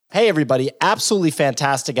Hey, everybody. Absolutely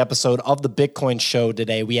fantastic episode of the Bitcoin Show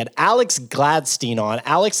today. We had Alex Gladstein on.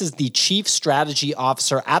 Alex is the Chief Strategy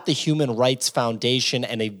Officer at the Human Rights Foundation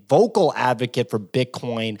and a vocal advocate for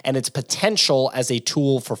Bitcoin and its potential as a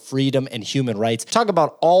tool for freedom and human rights. Talk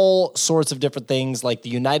about all sorts of different things like the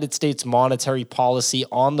United States monetary policy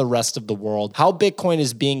on the rest of the world, how Bitcoin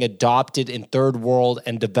is being adopted in third world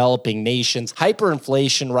and developing nations,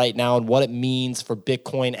 hyperinflation right now and what it means for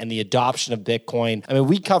Bitcoin and the adoption of Bitcoin. I mean,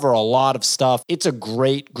 we cover a lot of stuff. It's a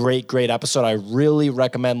great episode. I really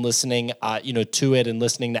recommend listening, to it and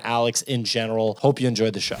listening to Alex in general. Hope you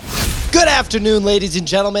enjoyed the show. Good afternoon, ladies and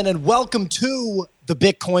gentlemen, and welcome to the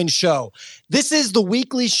Bitcoin Show. This is the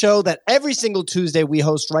weekly show that every single Tuesday we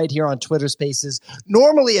host right here on Twitter Spaces,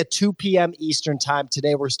 normally at 2 p.m. Eastern Time.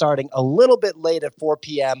 Today we're starting a little bit late at 4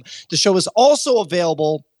 p.m. The show is also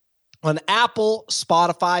available on Apple,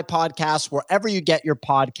 Spotify podcasts, wherever you get your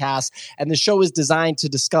podcasts. And the show is designed to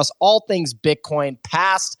discuss all things Bitcoin,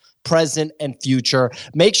 past, present, and future.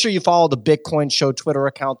 Make sure you follow the Bitcoin Show Twitter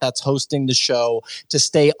account that's hosting the show to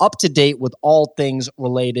stay up to date with all things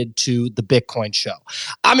related to the Bitcoin Show.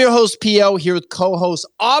 I'm your host, P.O., here with co-host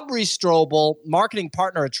Aubrey Strobel, marketing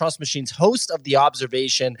partner at Trust Machines, host of The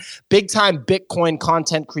Observation, big-time Bitcoin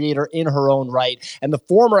content creator in her own right, and the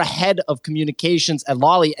former head of communications at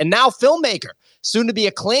Lolly, and now filmmaker. Soon to be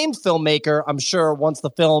acclaimed filmmaker, I'm sure, once the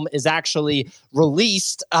film is actually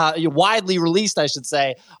released, widely released, I should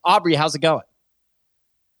say. Aubrey, how's it going?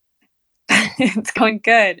 It's going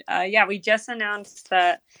good. We just announced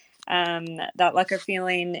that that Luck or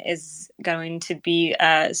Feeling is going to be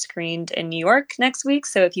screened in New York next week.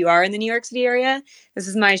 So if you are in the New York City area, this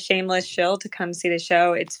is my shameless shill to come see the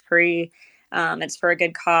show. It's free. It's for a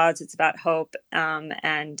good cause. It's about hope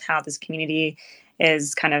and how this community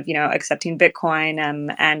is kind of, accepting Bitcoin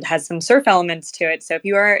and has some surf elements to it. So if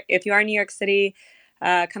you are in New York City,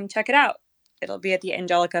 come check it out. It'll be at the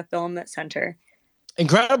Angelica Film Center.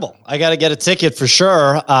 Incredible. I got to get a ticket for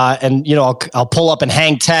sure. And I'll pull up and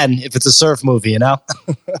hang 10 if it's a surf movie, My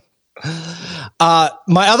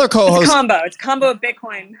other co-host. It's a combo of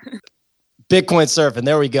Bitcoin. Bitcoin surfing.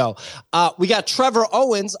 There we go. We got Trevor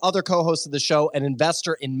Owens, other co-host of the show, an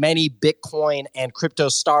investor in many Bitcoin and crypto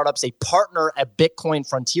startups, a partner at Bitcoin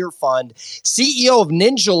Frontier Fund, CEO of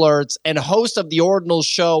Ninja Alerts, and host of The Ordinal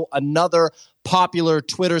Show, another popular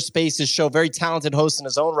Twitter Spaces show. Very talented host in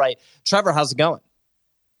his own right. Trevor, how's it going?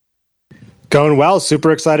 Going well.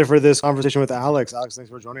 Super excited for this conversation with Alex. Alex,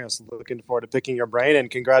 thanks for joining us. Looking forward to picking your brain,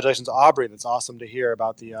 and congratulations, Aubrey. That's awesome to hear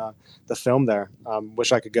about the film there.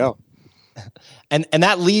 Wish I could go. And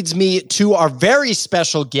that leads me to our very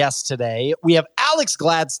special guest today. We have Alex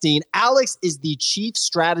Gladstein. Alex is the Chief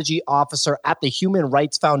Strategy Officer at the Human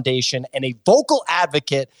Rights Foundation and a vocal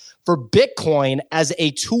advocate for Bitcoin as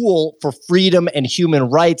a tool for freedom and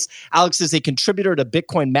human rights. Alex is a contributor to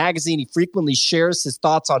Bitcoin Magazine. He frequently shares his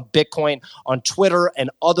thoughts on Bitcoin on Twitter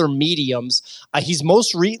and other mediums. He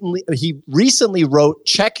recently wrote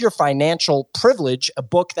Check Your Financial Privilege, a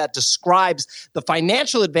book that describes the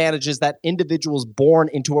financial advantages that individuals born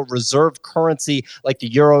into a reserve currency like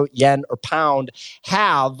the euro, yen, or pound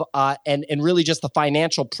have, and really just the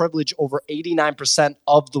financial privilege over 89%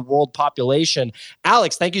 of the world population.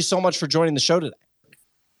 Alex, thank you so much for joining the show today.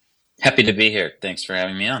 Happy to be here. Thanks for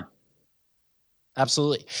having me on.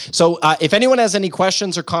 Absolutely. So if anyone has any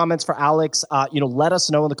questions or comments for Alex, let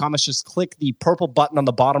us know in the comments. Just click the purple button on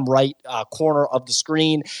the bottom right corner of the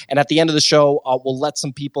screen. And at the end of the show, we'll let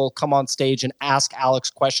some people come on stage and ask Alex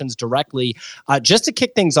questions directly. Just to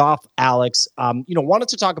kick things off, Alex, wanted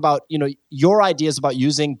to talk about, your ideas about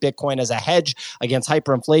using Bitcoin as a hedge against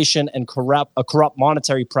hyperinflation and corrupt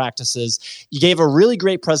monetary practices. You gave a really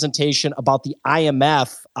great presentation about the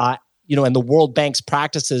IMF and the World Bank's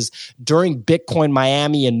practices during Bitcoin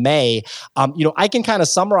Miami in May. I can kind of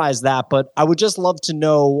summarize that, but I would just love to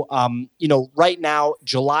know, right now,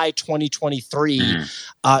 July 2023,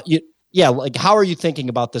 how are you thinking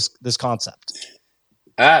about this concept?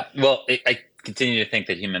 I continue to think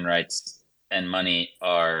that human rights and money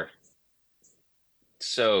are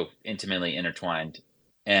so intimately intertwined,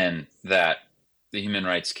 and that the human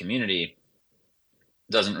rights community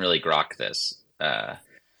doesn't really grok this.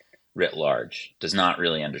 Writ large, does not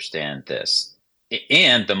really understand this.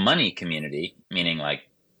 And the money community, meaning like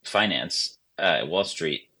finance, Wall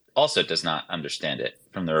Street, also does not understand it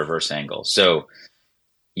from the reverse angle. So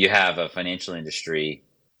you have a financial industry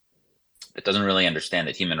that doesn't really understand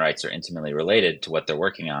that human rights are intimately related to what they're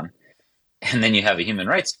working on. And then you have a human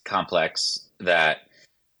rights complex that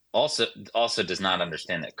also does not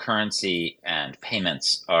understand that currency and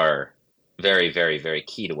payments are very, very, very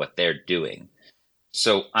key to what they're doing.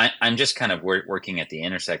 So I'm just kind of working at the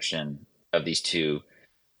intersection of these two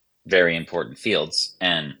very important fields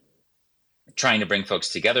and trying to bring folks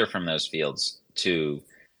together from those fields to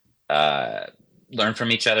learn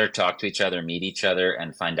from each other, talk to each other, meet each other,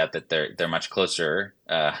 and find out that they're much closer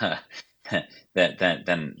than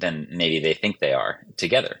maybe they think they are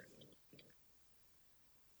together.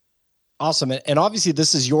 Awesome. And obviously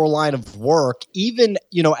this is your line of work, even,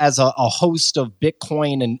 as a host of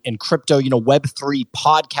Bitcoin and crypto, Web3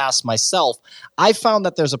 podcasts myself, I found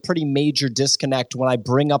that there's a pretty major disconnect when I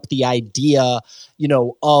bring up the idea,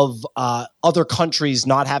 of other countries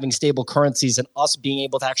not having stable currencies and us being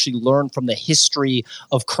able to actually learn from the history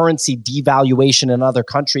of currency devaluation in other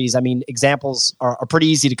countries. I mean, examples are pretty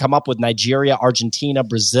easy to come up with: Nigeria, Argentina,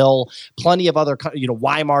 Brazil, plenty of other,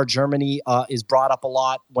 Weimar Germany is brought up a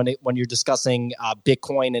lot when you're discussing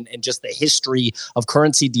Bitcoin and just the history of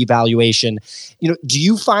currency devaluation. Do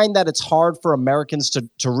you find that it's hard for Americans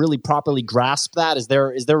to really properly grasp that? Is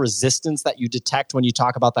there resistance that you detect when you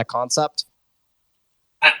talk about that concept?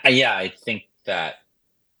 Yeah, I think that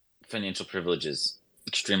financial privilege is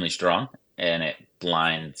extremely strong, and it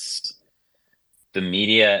blinds the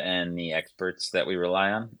media and the experts that we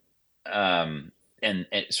rely on. And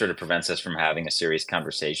it sort of prevents us from having a serious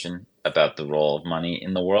conversation about the role of money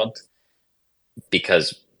in the world,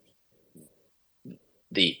 because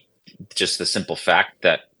the simple fact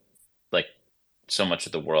that, like, so much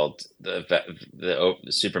of the world, the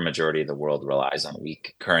super majority of the world relies on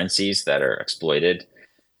weak currencies that are exploited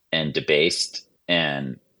and debased,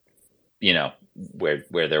 and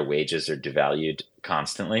where their wages are devalued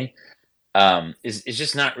constantly, is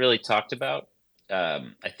just not really talked about.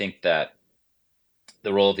 I think that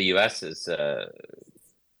the role of the U.S. is,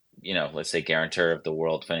 let's say, guarantor of the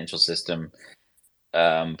world financial system,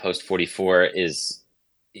 post 44, is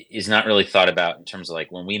not really thought about in terms of,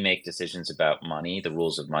 like, when we make decisions about money, the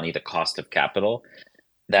rules of money, the cost of capital,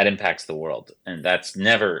 that impacts the world, and that's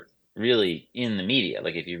never really in the media.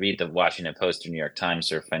 Like, if you read the Washington Post or New York Times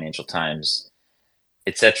or Financial Times,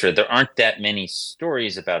 etc., there aren't that many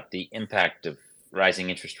stories about the impact of rising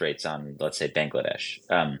interest rates on, let's say, Bangladesh.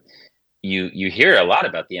 You hear a lot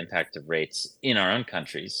about the impact of rates in our own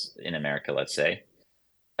countries, in America, let's say,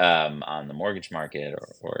 on the mortgage market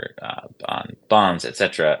or on bonds,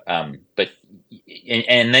 etc. But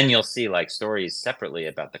then you'll see, like, stories separately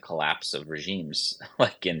about the collapse of regimes,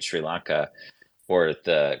 like in Sri Lanka, or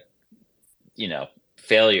the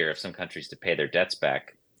failure of some countries to pay their debts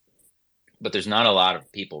back. But there's not a lot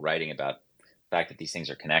of people writing about the fact that these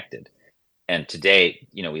things are connected. And today,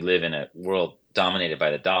 we live in a world dominated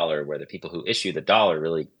by the dollar, where the people who issue the dollar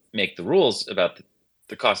really make the rules about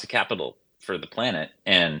the cost of capital for the planet.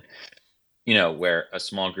 And, where a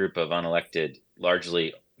small group of unelected,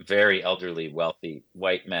 largely very elderly, wealthy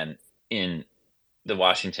white men in the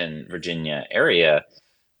Washington, Virginia area,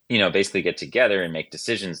 basically get together and make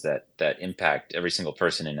decisions that impact every single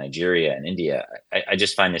person in Nigeria and India. I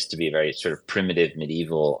just find this to be a very sort of primitive,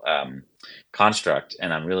 medieval construct.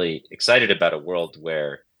 And I'm really excited about a world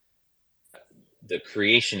where the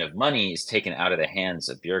creation of money is taken out of the hands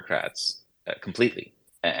of bureaucrats completely,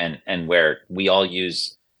 and where we all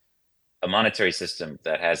use a monetary system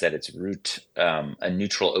that has at its root a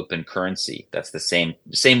neutral, open currency that's the same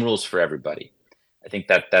rules for everybody. I think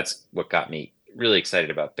that's what got me really excited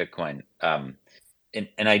about Bitcoin. And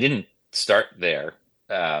I didn't start there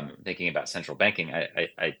thinking about central banking.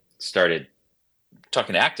 I started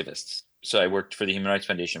talking to activists. So I worked for the Human Rights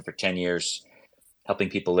Foundation for 10 years, helping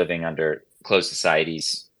people living under closed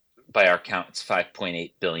societies. By our count, it's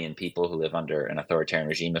 5.8 billion people who live under an authoritarian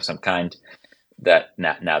regime of some kind, that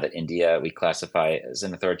now that India we classify as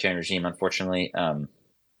an authoritarian regime, unfortunately.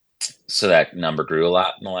 So that number grew a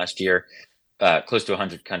lot in the last year. Close to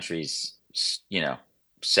 100 countries,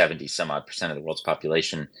 70 some odd % of the world's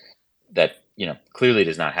population that, clearly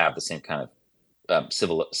does not have the same kind of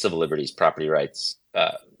civil liberties, property rights,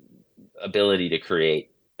 ability to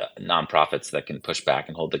create nonprofits that can push back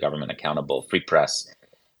and hold the government accountable, free press.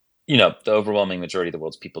 The overwhelming majority of the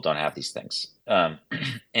world's people don't have these things. And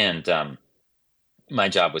my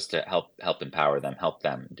job was to help empower them, help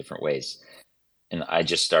them in different ways. And I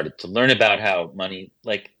just started to learn about how money,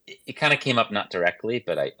 like, it kind of came up, not directly,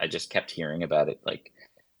 but I just kept hearing about it, like,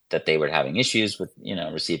 that they were having issues with,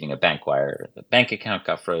 receiving a bank wire, the bank account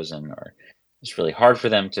got frozen, or it's really hard for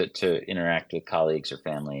them to interact with colleagues or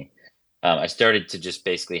family. I started to just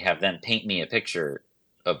basically have them paint me a picture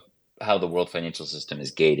of how the world financial system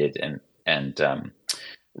is gated and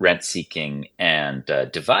rent-seeking and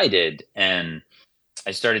divided. And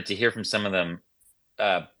I started to hear from some of them,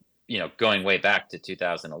 going way back to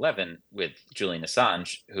 2011 with Julian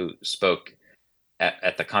Assange, who spoke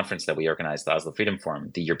at the conference that we organized, the Oslo Freedom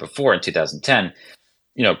Forum, the year before in 2010,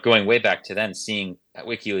 going way back to then, seeing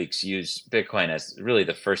WikiLeaks use Bitcoin as really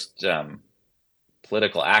the first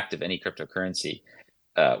political act of any cryptocurrency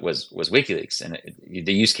was WikiLeaks, and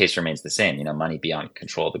the use case remains the same. Money beyond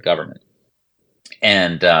control of the government,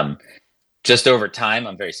 and just over time,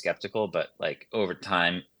 I'm very skeptical, but like over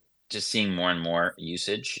time, just seeing more and more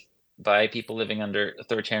usage by people living under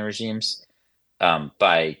authoritarian regimes.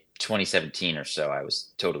 By 2017 or so, I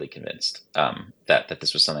was totally convinced that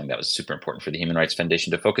this was something that was super important for the Human Rights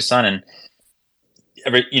Foundation to focus on, and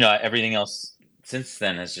everything else since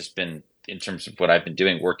then has just been, in terms of what I've been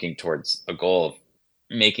doing, working towards a goal of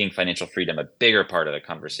making financial freedom a bigger part of the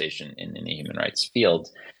conversation in the human rights field,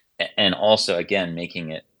 and also, again, making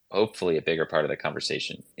it hopefully a bigger part of the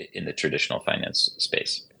conversation in the traditional finance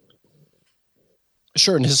space.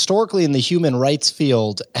 Sure. And historically in the human rights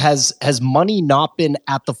field, has money not been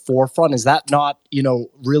at the forefront? Is that not,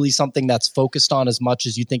 really something that's focused on as much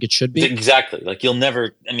as you think it should be? Exactly. Like you'll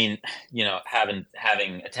never,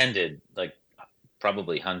 having attended like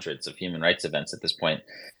probably hundreds of human rights events at this point,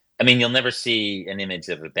 you'll never see an image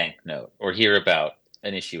of a banknote or hear about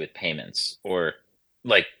an issue with payments or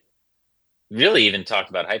like really even talk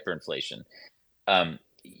about hyperinflation.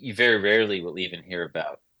 You very rarely will even hear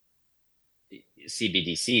about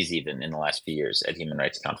CBDCs even in the last few years at human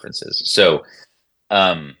rights conferences. So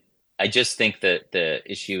I just think that the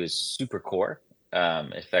issue is super core.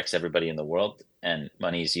 It affects everybody in the world, and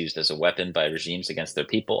money is used as a weapon by regimes against their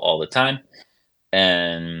people all the time.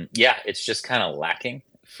 And yeah, it's just kind of lacking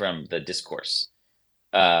from the discourse.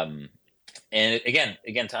 And again,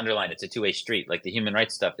 to underline, it's a two-way street. Like the human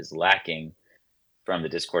rights stuff is lacking from the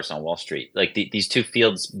discourse on Wall Street. Like these two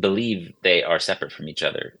fields believe they are separate from each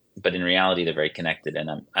other, but in reality, they're very connected.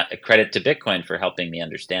 And I credit to Bitcoin for helping me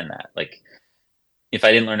understand that. Like, if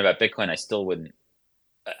I didn't learn about Bitcoin,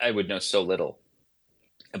 I would know so little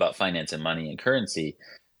about finance and money and currency.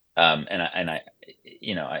 I'm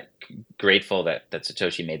grateful that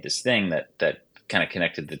Satoshi made this thing that kind of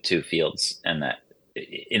connected the two fields, and that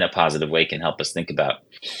in a positive way can help us think about,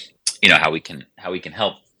 how we can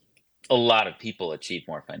help a lot of people achieve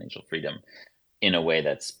more financial freedom in a way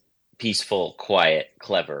that's peaceful, quiet,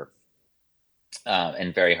 clever,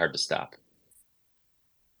 and very hard to stop.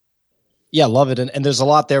 Yeah, love it. And there's a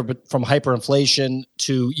lot there, but from hyperinflation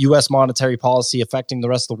to U.S. monetary policy affecting the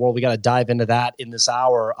rest of the world. We got to dive into that in this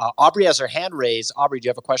hour. Aubrey has her hand raised. Aubrey, do you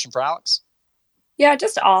have a question for Alex? Yeah,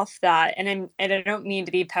 just off that, and I don't mean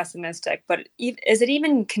to be pessimistic, but is it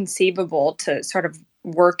even conceivable to sort of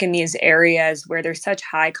work in these areas where there's such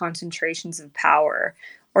high concentrations of power?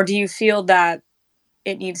 Or do you feel that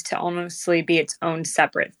it needs to honestly be its own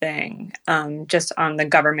separate thing, just on the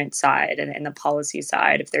government side and the policy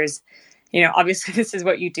side? If there's, obviously this is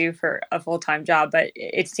what you do for a full-time job, but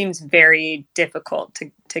it seems very difficult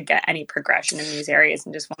to get any progression in these areas,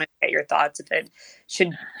 and just wanted to get your thoughts if it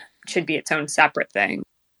should be its own separate thing.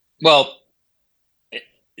 Well,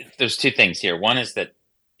 there's two things here. One is that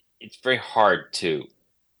it's very hard to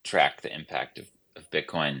track the impact of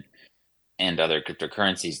Bitcoin and other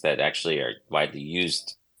cryptocurrencies that actually are widely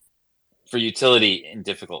used for utility in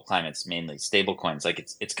difficult climates, mainly stablecoins. Like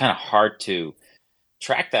it's kind of hard to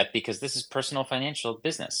track that because this is personal financial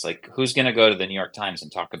business. Like who's going to go to the New York Times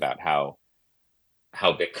and talk about how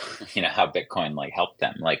Bitcoin like helped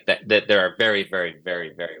them? Like that there are very, very,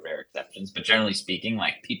 very, very rare exceptions, but generally speaking,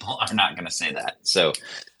 like people are not going to say that. So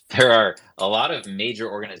there are a lot of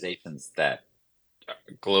major organizations that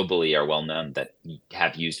globally are well known that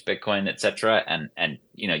have used Bitcoin, etc. And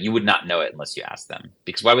you would not know it unless you ask them,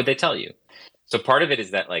 because why would they tell you? So part of it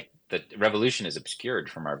is that like the revolution is obscured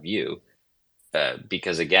from our view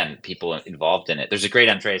because again, people involved in it. There's a great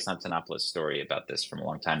Andreas Antonopoulos story about this from a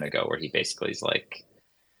long time ago, where he basically is like,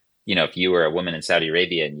 if you were a woman in Saudi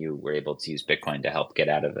Arabia and you were able to use Bitcoin to help get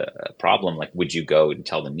out of a problem, like would you go and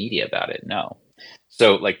tell the media about it? No.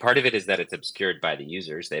 So like part of it is that it's obscured by the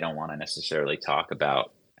users. They don't want to necessarily talk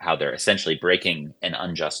about how they're essentially breaking an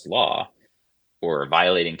unjust law or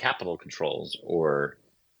violating capital controls or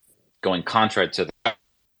going contrary to the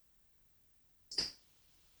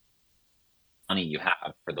money you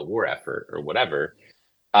have for the war effort or whatever.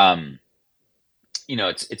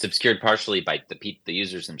 It's obscured partially by the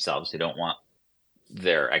users themselves who don't want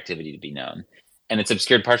their activity to be known. And it's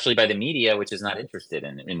obscured partially by the media, which is not interested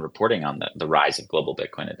in reporting on the rise of global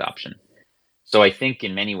Bitcoin adoption. So I think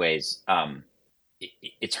in many ways,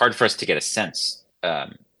 it's hard for us to get a sense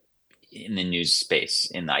in the news space,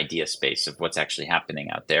 in the idea space of what's actually happening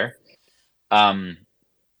out there.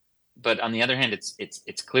 But on the other hand,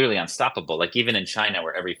 it's clearly unstoppable. Like even in China,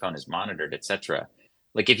 where every phone is monitored, etc.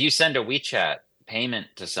 Like if you send a WeChat payment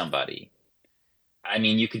to somebody, I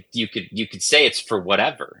mean, you could say it's for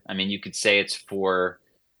whatever. I mean, you could say it's for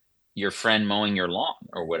your friend mowing your lawn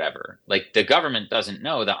or whatever. Like, the government doesn't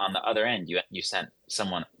know that on the other end you sent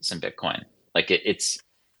someone some Bitcoin. Like, it's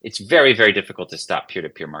very, very difficult to stop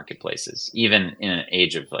peer-to-peer marketplaces, even in an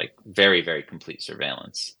age of like very, very complete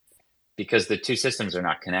surveillance, because the two systems are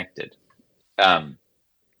not connected.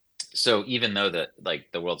 So even though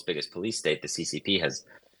the world's biggest police state, the CCP, has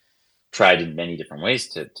tried in many different ways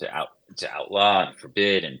to outlaw and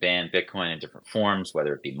forbid and ban Bitcoin in different forms,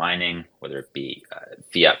 whether it be mining, whether it be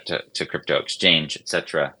fiat to crypto exchange,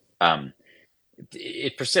 etc.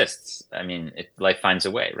 It persists. I mean, life finds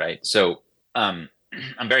a way, right? So I'm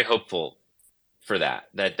very hopeful for that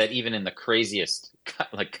even in the craziest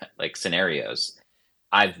like scenarios,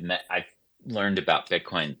 I've learned about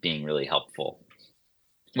Bitcoin being really helpful,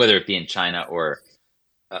 whether it be in China or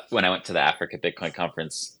when I went to the Africa Bitcoin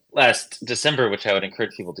conference last December, which I would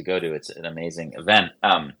encourage people to go to. It's an amazing event.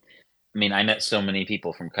 I mean, I met so many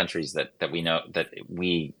people from countries that we know that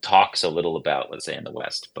we talk so little about, let's say in the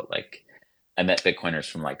West, but like I met Bitcoiners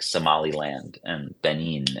from like Somaliland and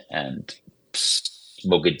Benin and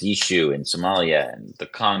Mogadishu in Somalia and the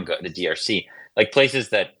Congo, the DRC, like places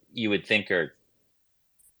that you would think are,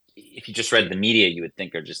 if you just read the media, you would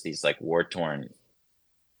think are just these like war-torn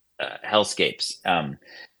hellscapes,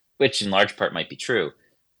 which in large part might be true.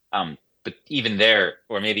 But even there,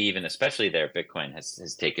 or maybe even especially there, Bitcoin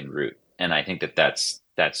has taken root, and I think that's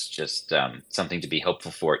just something to be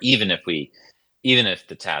hopeful for, even if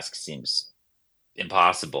the task seems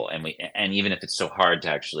impossible, and even if it's so hard to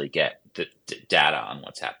actually get the data on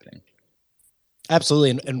what's happening.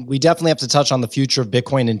 Absolutely. And we definitely have to touch on the future of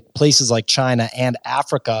Bitcoin in places like China and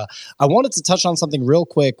Africa. I wanted to touch on something real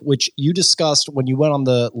quick, which you discussed when you went on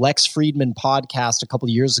the Lex Friedman podcast a couple of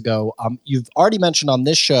years ago. You've already mentioned on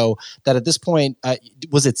this show that at this point,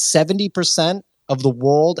 was it 70% of the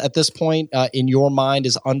world at this point, in your mind,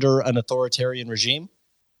 is under an authoritarian regime?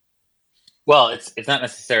 Well, it's not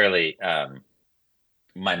necessarily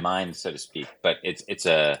my mind, so to speak, but it's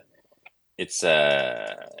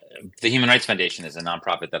the Human Rights Foundation is a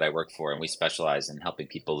nonprofit that I work for, and we specialize in helping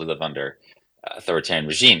people who live under authoritarian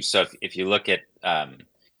regimes. So if you look at,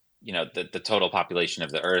 the total population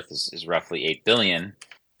of the Earth is roughly 8 billion.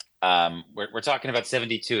 We're talking about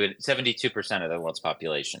 72% of the world's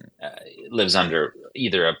population lives under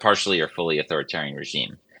either a partially or fully authoritarian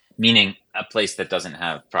regime, meaning a place that doesn't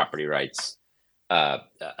have property rights,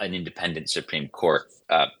 an independent Supreme Court,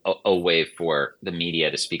 a way for the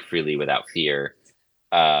media to speak freely without fear,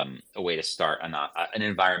 a way to start an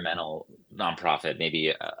environmental nonprofit, maybe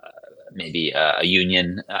a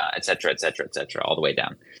union, et cetera, all the way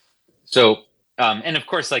down. So, and of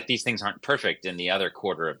course, like these things aren't perfect in the other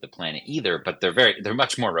quarter of the planet either, but they're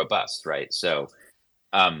much more robust, right? So,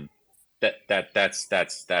 that's kind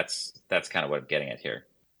of what I'm getting at here.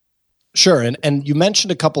 Sure. And you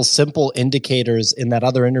mentioned a couple simple indicators in that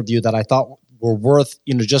other interview that I thought were worth,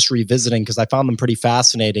 just revisiting, because I found them pretty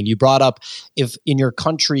fascinating. You brought up if in your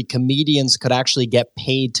country comedians could actually get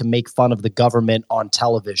paid to make fun of the government on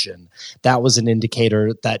television. That was an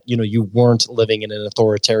indicator that, you weren't living in an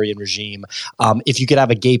authoritarian regime. If you could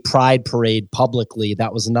have a gay pride parade publicly,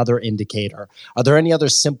 that was another indicator. Are there any other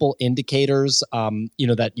simple indicators,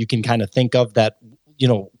 that you can kind of think of that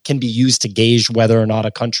can be used to gauge whether or not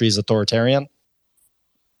a country is authoritarian?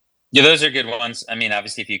 Yeah, those are good ones. I mean,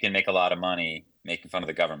 obviously, if you can make a lot of money making fun of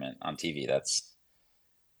the government on TV, that's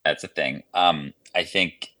a thing. I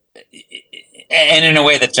think, and in a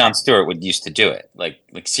way that Jon Stewart would used to do it, like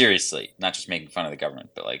seriously, not just making fun of the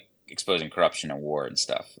government, but like exposing corruption and war and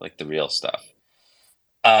stuff, like the real stuff.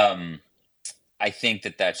 I think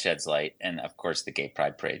that sheds light, and of course, the gay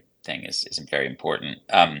pride parade thing is very important.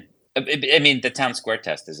 I mean, the town square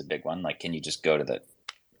test is a big one. Like, can you just go to the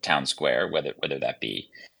town square, whether that be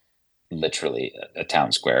literally a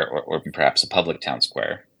town square or perhaps a public town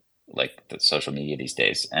square, like the social media these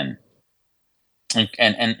days, and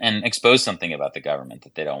expose something about the government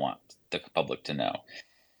that they don't want the public to know?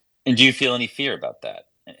 And do you feel any fear about that?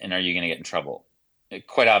 And are you going to get in trouble?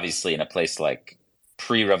 Quite obviously, in a place like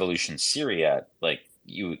pre-revolution Syria, like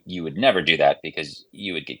you would never do that because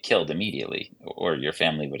you would get killed immediately, or your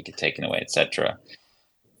family would get taken away, etc.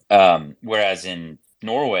 Whereas in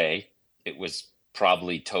Norway, it was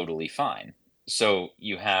probably totally fine. So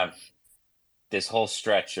you have this whole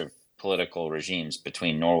stretch of political regimes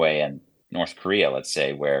between Norway and North Korea, let's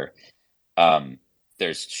say, where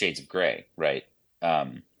there's shades of gray, right?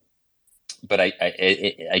 But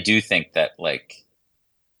I do think that, like,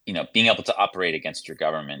 being able to operate against your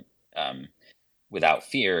government without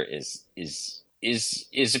fear is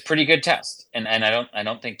is a pretty good test. And I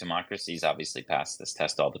don't think democracies obviously pass this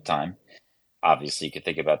test all the time. Obviously, you could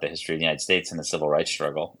think about the history of the United States and the civil rights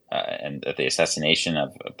struggle and the assassination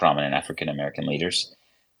of prominent African American leaders.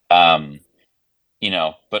 But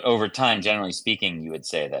over time, generally speaking, you would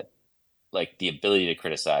say that like the ability to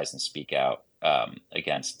criticize and speak out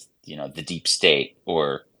against the deep state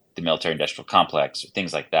or the military industrial complex or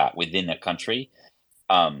things like that within a country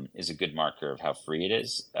is a good marker of how free it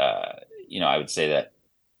is. I would say that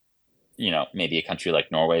maybe a country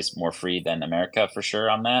like Norway is more free than America for sure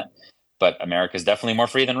on that, but America is definitely more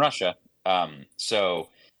free than Russia. So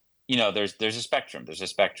there's a spectrum. There's a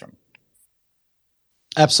spectrum.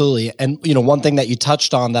 Absolutely. And, one thing that you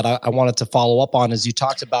touched on that I wanted to follow up on is you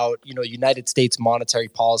talked about, United States monetary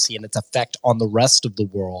policy and its effect on the rest of the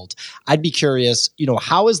world. I'd be curious,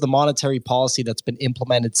 how is the monetary policy that's been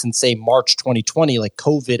implemented since, say, March 2020, like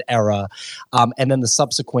COVID era, and then the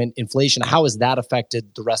subsequent inflation, how has that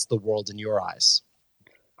affected the rest of the world in your eyes?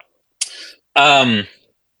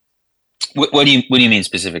 What do you mean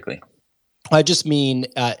specifically? I just mean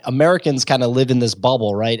Americans kind of live in this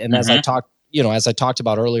bubble, right? And as I talked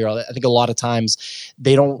about earlier, I think a lot of times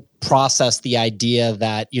they don't process the idea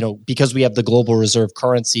that, because we have the global reserve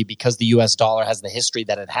currency, because the US dollar has the history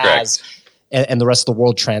that it has, and the rest of the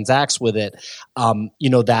world transacts with it,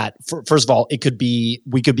 that first of all, we could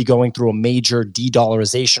be going through a major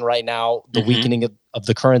de-dollarization right now. The weakening of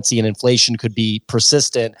the currency and inflation could be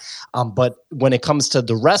persistent. But when it comes to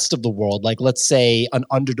the rest of the world, like let's say an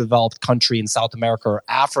underdeveloped country in South America or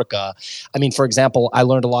Africa, I mean, for example, I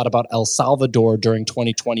learned a lot about El Salvador during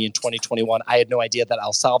 2020 and 2021. I had no idea that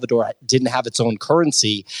El Salvador didn't have its own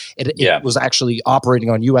currency. It was actually operating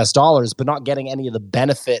on US dollars, but not getting any of the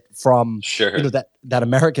benefit from that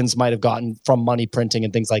Americans might have gotten from money printing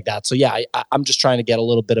and things like that. So yeah, I'm just trying to get a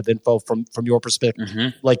little bit of info from your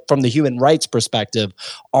perspective, like from the human rights perspective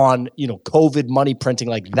on, COVID money printing,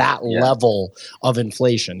 like that level of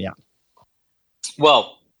inflation. Yeah.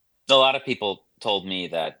 Well, a lot of people told me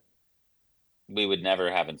that we would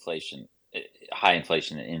never have inflation, high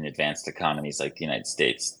inflation in advanced economies like the United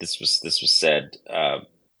States. This was said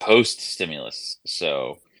post stimulus.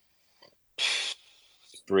 So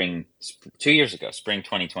spring 2 years ago, spring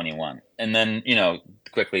 2021. And then,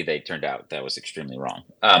 quickly they turned out that was extremely wrong.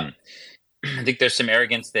 I think there's some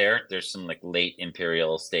arrogance there. There's some like late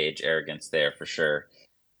imperial stage arrogance there for sure.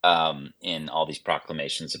 In all these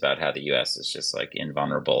proclamations about how the U.S. is just like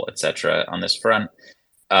invulnerable, etc. on this front.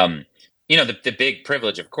 The big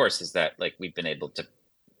privilege, of course, is that like we've been able to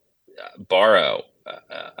borrow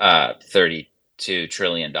 $32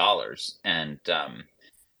 trillion and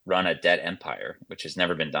run a debt empire, which has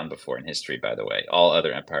never been done before in history, by the way. All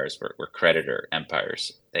other empires were creditor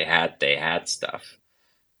empires. They had stuff.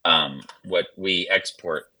 What we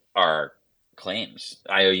export are claims,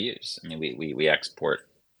 IOUs. I mean, we export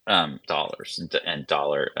dollars and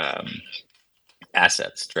dollar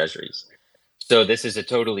assets, treasuries. So this is a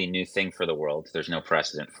totally new thing for the world. There's no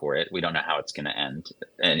precedent for it. We don't know how it's going to end.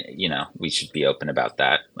 And, we should be open about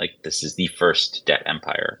that. Like, this is the first debt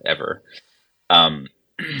empire ever.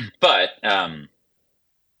 But I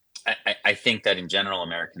think that in general,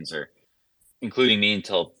 Americans are, including me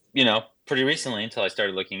until, pretty recently, until I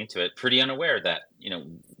started looking into it, pretty unaware that,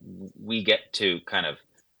 we get to kind of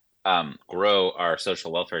grow our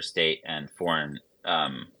social welfare state and foreign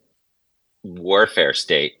warfare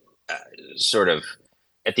state sort of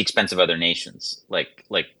at the expense of other nations.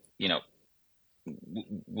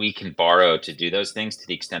 We can borrow to do those things to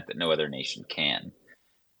the extent that no other nation can.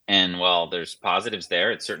 And while there's positives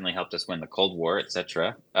there, it certainly helped us win the Cold War,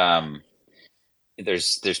 etc.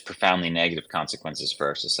 There's profoundly negative consequences for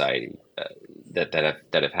our society that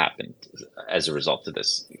have happened as a result of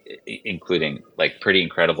this, including like pretty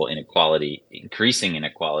incredible inequality, increasing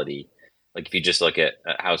inequality. Like if you just look at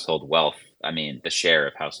household wealth, I mean, the share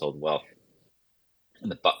of household wealth,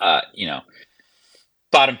 the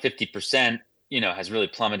bottom 50%, has really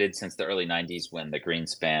plummeted since the early 90s when the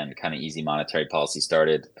Greenspan kind of easy monetary policy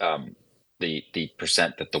started. The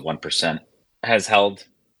percent that the 1% has held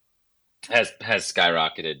has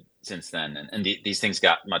skyrocketed since then, and these things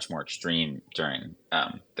got much more extreme during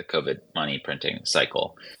the COVID money printing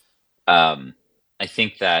cycle. I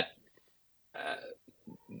think that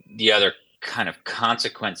the other kind of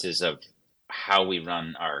consequences of how we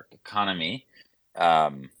run our economy,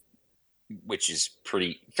 which is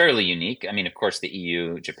fairly unique. I mean, of course, the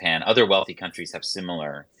EU, Japan, other wealthy countries have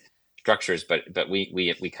similar structures, but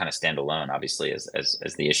we kind of stand alone, obviously, as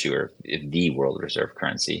the issuer of the world reserve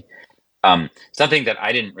currency. Something that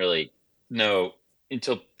I didn't really know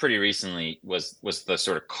until pretty recently was the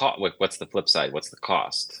sort of cost. What's the flip side? What's the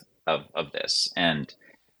cost? of this. And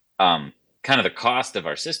kind of the cost of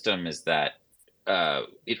our system is that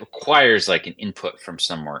it requires like an input from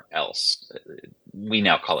somewhere else. We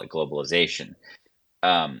now call it globalization.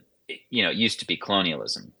 It used to be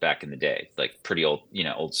colonialism back in the day, like pretty old,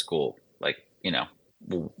 old school, like,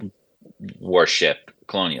 warship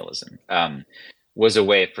colonialism, was a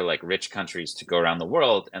way for like rich countries to go around the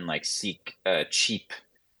world and like seek cheap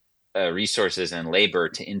resources and labor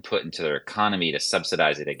to input into their economy to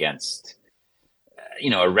subsidize it against,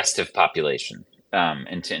 a restive population,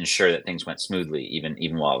 and to ensure that things went smoothly,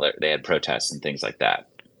 even while they had protests and things like that.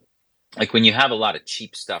 Like when you have a lot of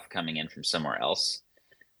cheap stuff coming in from somewhere else,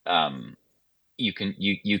 you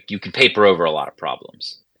can paper over a lot of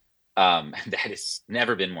problems. That has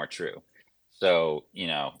never been more true. So,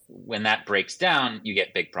 when that breaks down, you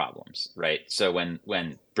get big problems, right? So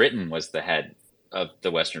when Britain was the head of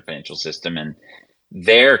the Western financial system and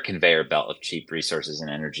their conveyor belt of cheap resources and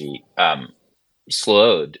energy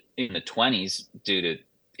slowed in the 1920s due to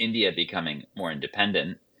India becoming more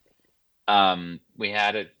independent, we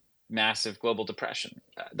had a massive global depression.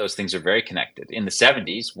 Those things are very connected. In the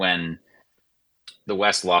 1970s, when the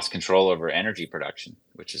West lost control over energy production,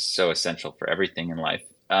 which is so essential for everything in life,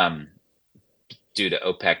 due to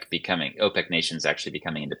OPEC nations actually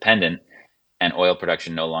becoming independent and oil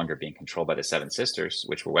production no longer being controlled by the Seven Sisters,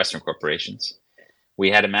 which were Western corporations,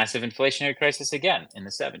 we had a massive inflationary crisis again in the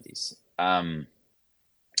 1970s.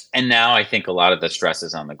 And now I think a lot of the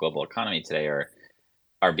stresses on the global economy today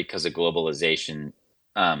are because of globalization,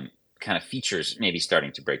 kind of features maybe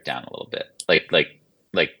starting to break down a little bit. Like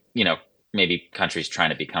maybe countries trying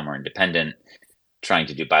to become more independent, trying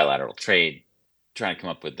to do bilateral trade, trying to come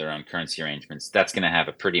up with their own currency arrangements. That's going to have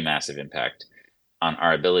a pretty massive impact on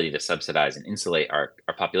our ability to subsidize and insulate our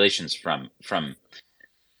populations from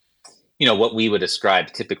what we would ascribe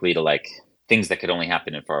typically to like things that could only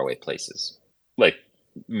happen in faraway places, like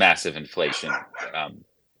massive inflation,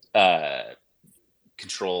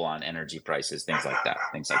 control on energy prices, things like that.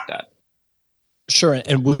 Sure.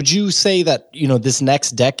 And would you say that, this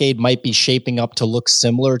next decade might be shaping up to look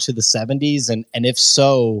similar to the 70s? And if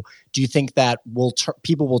so, do you think that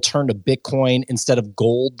people will turn to Bitcoin instead of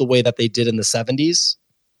gold the way that they did in the 70s?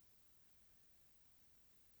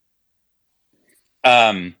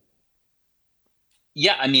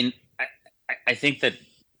 Yeah, I mean, I think that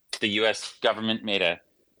the U.S. government made a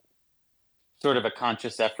sort of a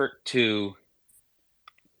conscious effort to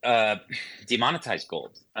demonetize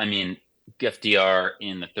gold. I mean, FDR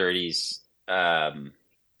in the 1930s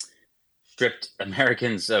stripped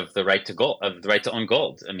Americans of the right to gold, of the right to own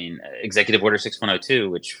gold. I mean, Executive Order 6102,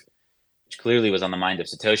 which clearly was on the mind of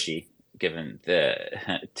Satoshi, given the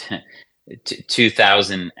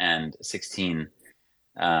 2016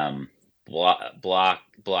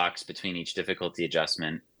 blocks between each difficulty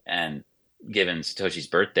adjustment, and given Satoshi's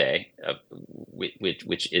birthday,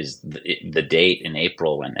 which is the date in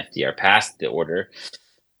April when FDR passed the order,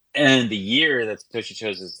 and the year that Satoshi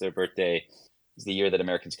chose as their birthday is the year that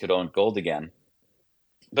Americans could own gold again.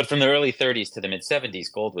 But from the early 1930s to the mid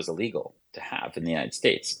 1970s, gold was illegal to have in the United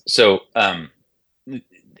States. So, and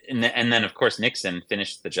then of course Nixon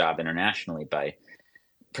finished the job internationally by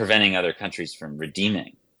preventing other countries from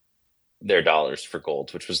redeeming their dollars for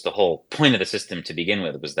gold, which was the whole point of the system to begin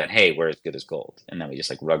with, was that, hey, we're as good as gold. And then we just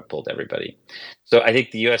like rug pulled everybody. So I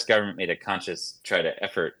think the US government made a conscious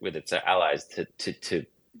effort with its allies to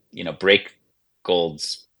break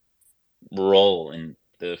gold's role in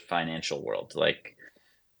the financial world. Like,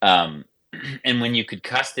 and when you could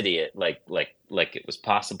custody it, like it was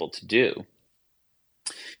possible to do,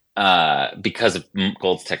 because of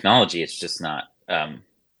gold's technology, it's just not,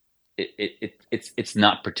 it's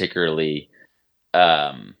not particularly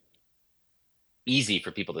easy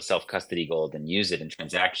for people to self-custody gold and use it in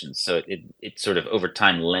transactions. So it sort of over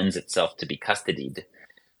time lends itself to be custodied.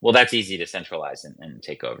 Well, that's easy to centralize and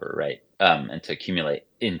take over, right? And to accumulate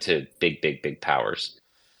into big powers.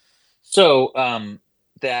 So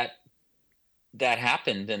that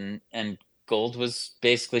happened, and gold was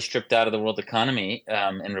basically stripped out of the world economy,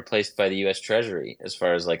 and replaced by the U.S. Treasury as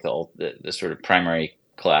far as like the sort of primary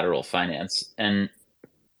collateral finance. And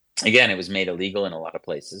again, it was made illegal in a lot of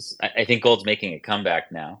places. I think gold's making a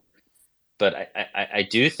comeback now, but I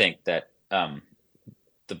do think that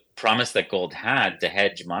the promise that gold had to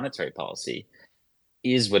hedge monetary policy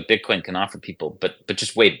is what Bitcoin can offer people, but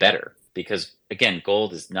just way better. Because again,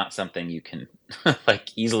 gold is not something you can like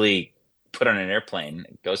easily put on an airplane,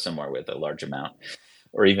 go somewhere with a large amount,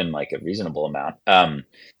 or even like a reasonable amount.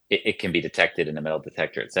 It can be detected in a metal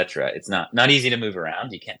detector, etc. It's not easy to move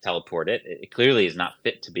around. You can't teleport it. It clearly is not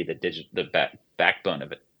fit to be the backbone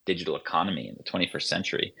of digital economy in the 21st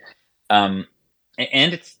century. And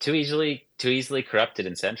it's too easily corrupted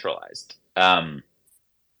and centralized. And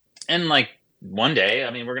like one day,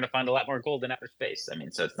 I mean, we're going to find a lot more gold in outer space. I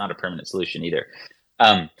mean, so it's not a permanent solution either.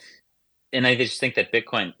 And I just think that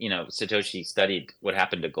Bitcoin, Satoshi studied what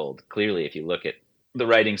happened to gold. Clearly, if you look at the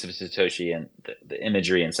writings of Satoshi and the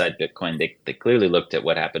imagery inside Bitcoin, they clearly looked at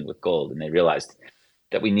what happened with gold, and they realized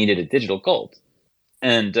that we needed a digital gold.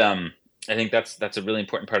 And I think that's a really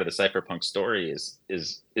important part of the cypherpunk story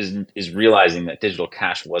is realizing that digital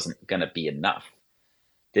cash wasn't going to be enough.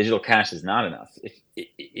 Digital cash is not enough.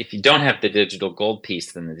 If you don't have the digital gold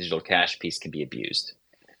piece, then the digital cash piece can be abused.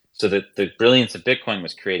 So the brilliance of Bitcoin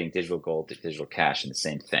was creating digital gold, digital cash, and the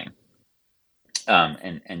same thing.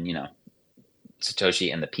 And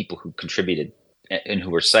Satoshi and the people who contributed and who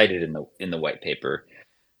were cited in the white paper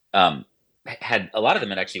had a lot of them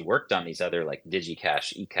had actually worked on these other like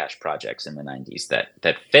DigiCash, eCash projects in the 90s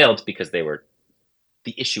that failed because the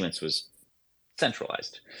issuance was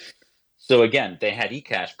centralized. So again, they had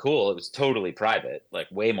eCash, cool. It was totally private, like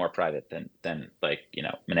way more private than like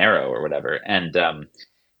Monero or whatever, and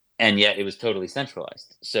yet it was totally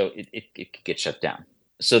centralized. So it could get shut down.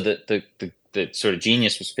 So the sort of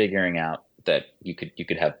genius was figuring out that you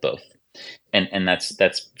could have both, and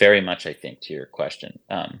that's very much, I think, to your question,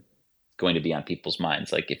 going to be on people's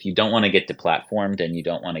minds. Like if you don't want to get deplatformed and you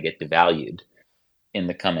don't want to get devalued in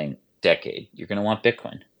the coming decade, you're going to want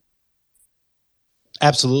Bitcoin.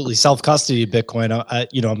 Absolutely. Self-custody of Bitcoin,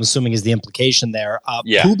 I'm assuming is the implication there.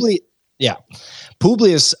 Yeah.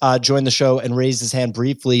 Publius joined the show and raised his hand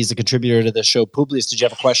briefly. He's a contributor to the show. Publius, did you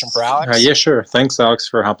have a question for Alex? Yeah, sure. Thanks, Alex,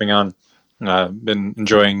 for hopping on. Been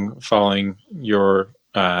enjoying following your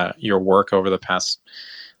work over the past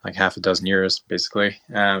like half a dozen years, basically.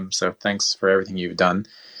 So thanks for everything you've done.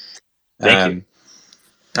 Thank you.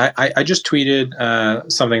 I just tweeted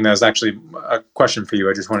something that was actually a question for you.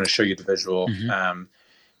 I just wanted to show you the visual. Mm-hmm.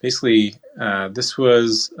 Basically, this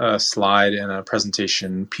was a slide in a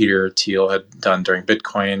presentation Peter Thiel had done during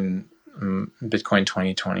Bitcoin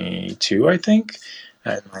 2022, I think.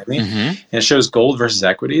 Mm-hmm. And it shows gold versus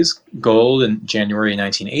equities. Gold in January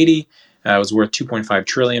 1980 was worth 2.5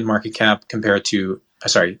 trillion market cap compared to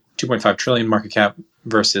 2.5 trillion market cap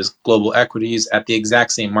versus global equities at the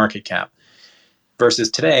exact same market cap. Versus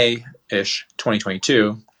today-ish, 2022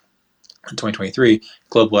 and 2023,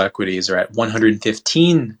 global equities are at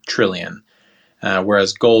 115 trillion,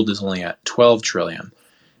 whereas gold is only at 12 trillion.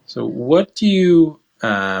 So what do you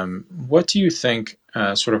think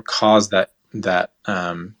sort of caused that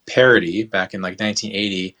parity back in like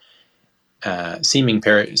 1980, seeming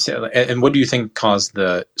parity, and what do you think caused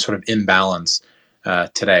the sort of imbalance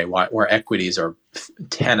today, where equities are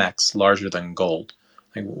 10x larger than gold?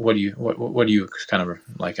 Like, what do you kind of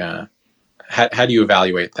like? How do you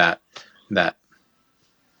evaluate that?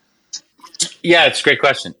 Yeah, it's a great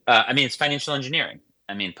question. I mean, it's financial engineering.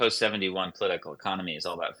 I mean, post-71 political economy is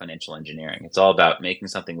all about financial engineering. It's all about making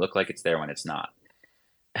something look like it's there when it's not.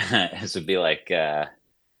 This would be like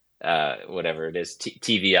whatever it is,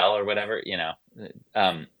 TVL or whatever. Yeah,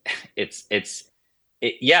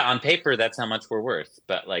 on paper that's how much we're worth,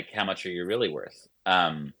 but like, how much are you really worth?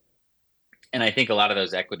 And I think a lot of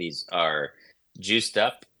those equities are juiced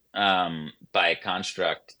up by a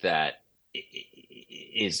construct that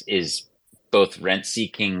is both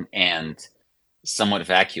rent-seeking and somewhat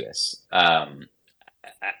vacuous.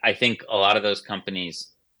 I think a lot of those companies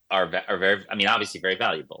are very, I mean, obviously very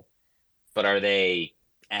valuable, but are they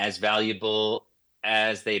as valuable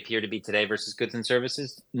as they appear to be today versus goods and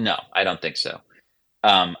services? No, I don't think so.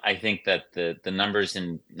 I think that the numbers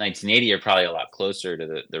in 1980 are probably a lot closer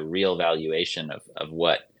to the real valuation of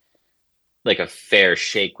what like a fair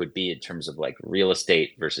shake would be in terms of like real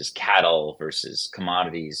estate versus cattle versus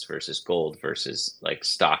commodities versus gold versus like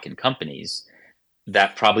stock and companies.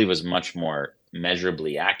 That probably was much more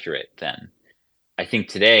measurably accurate then. I think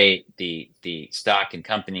today the stock and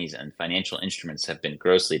companies and financial instruments have been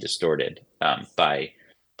grossly distorted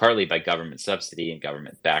partly by government subsidy and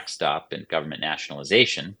government backstop and government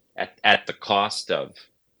nationalization at the cost of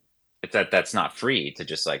that's not free to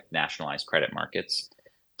just like nationalize credit markets.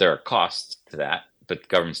 There are costs to that, but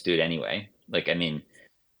governments do it anyway. Like, I mean,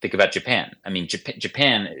 think about Japan. I mean,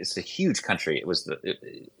 Japan is a huge country. It was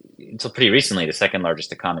until pretty recently the second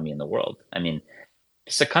largest economy in the world. I mean,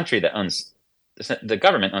 it's a country that the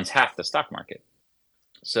government owns half the stock market.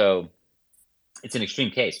 So it's an extreme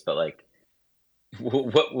case, but like,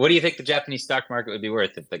 what do you think the Japanese stock market would be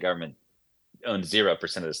worth if the government owned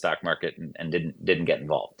 0% of the stock market and didn't get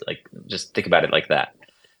involved? Like, just think about it like that.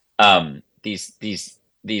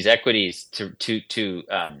 These equities to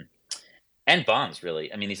and bonds,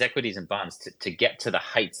 really. I mean, these equities and bonds to get to the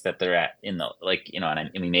heights that they're at in the, like, and I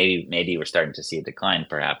mean, maybe we're starting to see a decline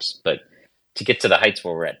perhaps, but to get to the heights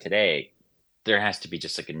where we're at today, there has to be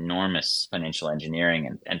just like enormous financial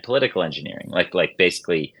engineering and political engineering. Like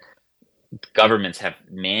basically governments have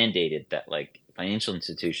mandated that like financial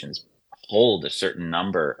institutions hold a certain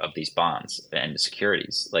number of these bonds and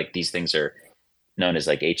securities. Like these things are known as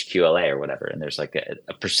like HQLA or whatever. And there's like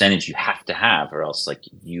a percentage you have to have, or else like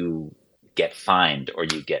you get fined or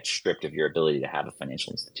you get stripped of your ability to have a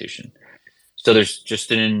financial institution. So there's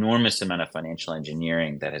just an enormous amount of financial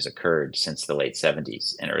engineering that has occurred since the late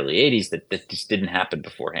 70s and early 80s that just didn't happen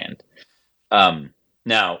beforehand.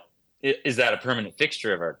 Now, is that a permanent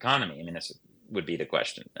fixture of our economy? I mean, this would be the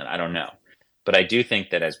question, and I don't know. But I do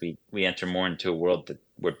think that as we enter more into a world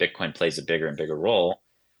where Bitcoin plays a bigger and bigger role,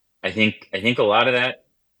 I think a lot of that,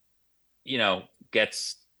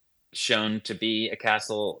 gets shown to be a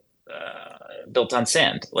castle built on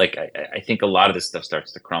sand. Like I think a lot of this stuff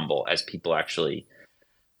starts to crumble as people actually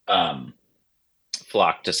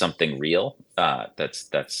flock to something real that's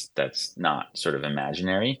not sort of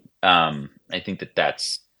imaginary. I think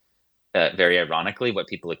that's very ironically what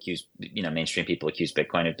people accuse, mainstream people accuse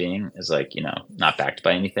Bitcoin of being, is like, not backed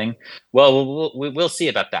by anything. Well, we'll see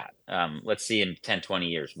about that. Let's see in 10, 20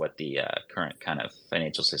 years what the current kind of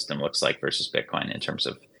financial system looks like versus Bitcoin in terms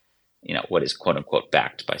of, what is quote unquote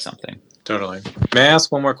backed by something. Totally. May I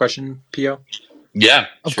ask one more question, Pio? Yeah,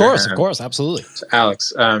 of course, absolutely. So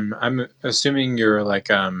Alex, I'm assuming you're like,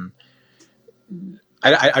 I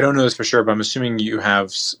don't know this for sure, but I'm assuming you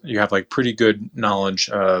have like pretty good knowledge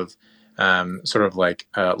of sort of like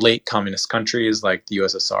late communist countries like the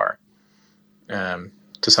USSR,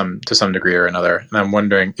 to some degree or another. And I'm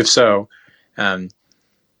wondering, if so,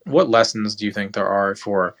 what lessons do you think there are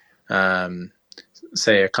for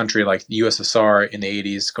say a country like the USSR in the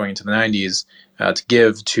 80s going into the 90s to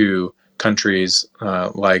give to countries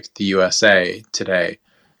like the USA today?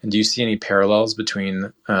 And do you see any parallels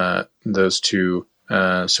between those two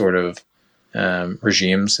sort of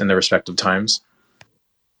regimes in their respective times?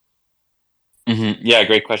 Mm-hmm. Yeah,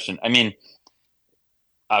 great question. I mean,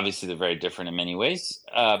 obviously they're very different in many ways,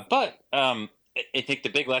 but I think the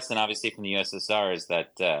big lesson, obviously, from the USSR is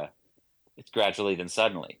that it's gradually then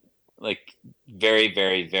suddenly. Like very,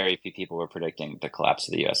 very, very few people were predicting the collapse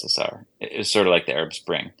of the USSR. It was sort of like the Arab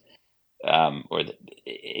Spring, or the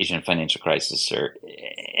Asian financial crisis, or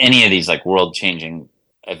any of these like world-changing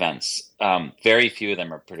events. Very few of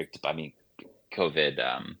them are predictable. I mean, COVID,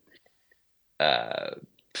 the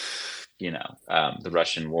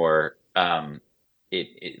Russian war,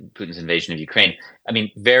 Putin's invasion of Ukraine. I mean,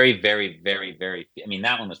 very, very, very, very. I mean,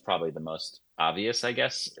 that one was probably the most obvious, I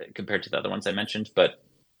guess, compared to the other ones I mentioned. But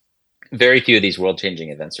very few of these world-changing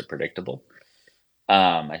events are predictable.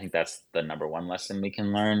 I think that's the number one lesson we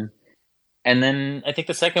can learn. And then I think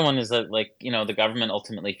the second one is that, like, the government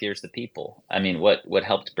ultimately fears the people. I mean, what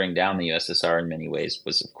helped bring down the USSR in many ways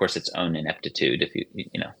was, of course, its own ineptitude. If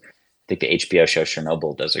I think the HBO show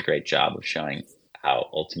Chernobyl does a great job of showing how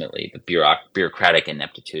ultimately the bureaucratic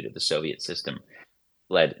ineptitude of the Soviet system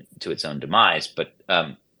led to its own demise. But,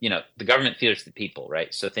 the government fears the people,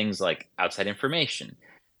 right? So things like outside information,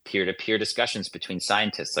 peer-to-peer discussions between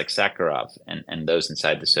scientists like Sakharov and those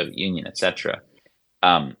inside the Soviet Union, etc.,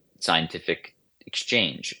 scientific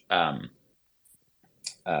exchange,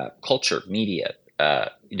 culture, media,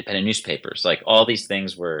 independent newspapers, like all these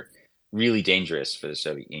things were really dangerous for the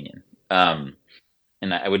Soviet Union. And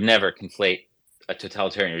I would never conflate a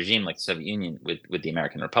totalitarian regime like the Soviet Union with the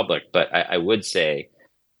American Republic, but I would say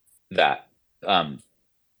that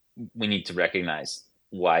we need to recognize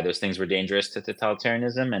why those things were dangerous to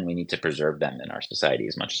totalitarianism, and we need to preserve them in our society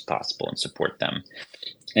as much as possible and support them.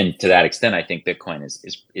 And to that extent, I think Bitcoin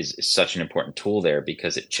is such an important tool there,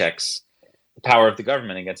 because it checks the power of the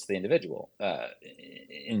government against the individual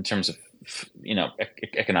in terms of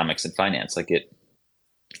economics and finance. Like it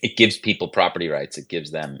gives people property rights. It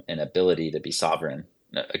gives them an ability to be sovereign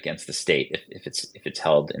against the state if it's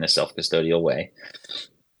held in a self-custodial way,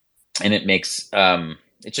 and it makes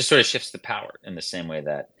it just sort of shifts the power in the same way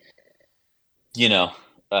that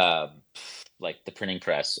like the printing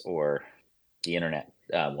press or the internet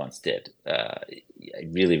once did. I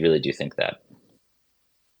really, really do think that.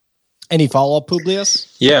 Any follow-up,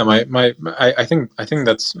 Publius? Yeah, I think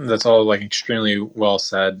that's all like extremely well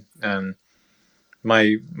said. And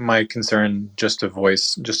my concern, just to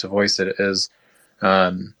voice it, is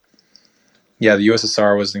the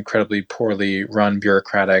USSR was incredibly poorly run,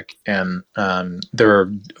 bureaucratic, and there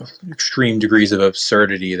are extreme degrees of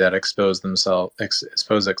absurdity that exposed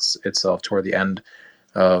itself toward the end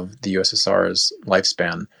of the USSR's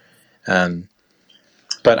lifespan. Um,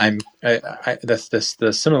 but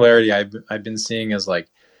the similarity I've been seeing is like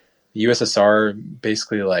the USSR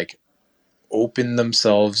basically like opened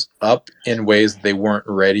themselves up in ways they weren't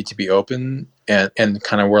ready to be open, and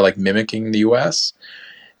kind of were like mimicking the US,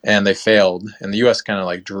 and they failed, and the US kind of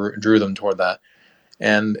like drew them toward that.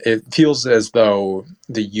 And it feels as though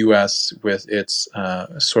the US, with its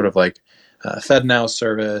sort of like FedNow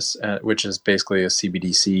service, which is basically a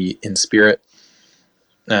CBDC in spirit,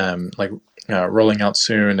 like rolling out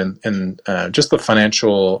soon, and just the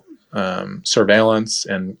financial surveillance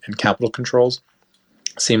and capital controls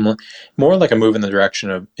seem more like a move in the direction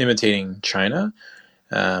of imitating China,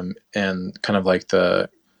 and kind of like the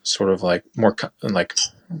sort of like more like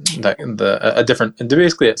a different,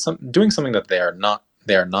 basically doing something that they are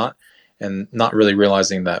not, and not really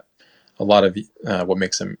realizing that a lot of what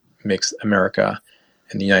makes America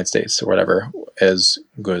and the United States or whatever as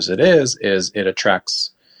good as it is it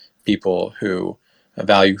attracts people who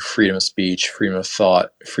value freedom of speech, freedom of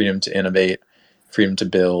thought, freedom to innovate, freedom to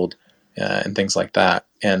build, and things like that.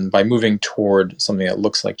 And by moving toward something that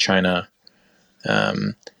looks like China,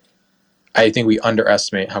 I think we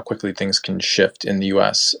underestimate how quickly things can shift in the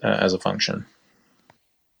U.S. As a function.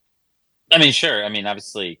 I mean, sure. I mean,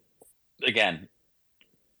 obviously, again,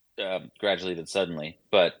 gradually then suddenly,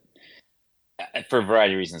 but for a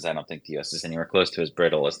variety of reasons, I don't think the U.S. is anywhere close to as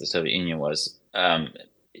brittle as the Soviet Union was. I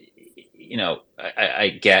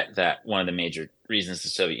get that one of the major reasons the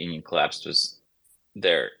Soviet Union collapsed was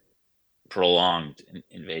their prolonged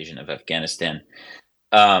invasion of Afghanistan,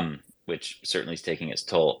 which certainly is taking its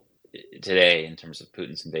toll today in terms of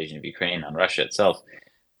Putin's invasion of Ukraine on Russia itself.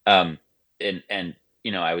 And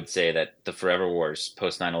I would say that the forever wars,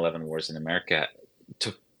 post 9/11 wars in America,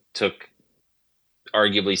 took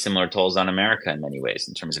arguably similar tolls on America in many ways,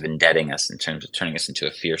 in terms of indebting us, in terms of turning us into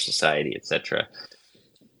a fear society, etc.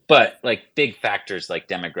 But like big factors like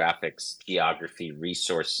demographics, geography,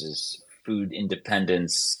 resources, food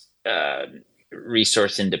independence,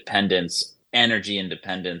 resource independence, energy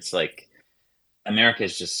independence, like America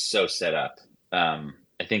is just so set up. I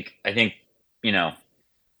think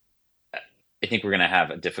we're going to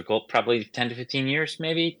have a difficult, probably 10 to 15 years,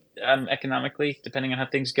 maybe economically, depending on how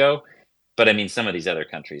things go. But I mean, some of these other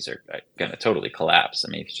countries are going to totally collapse.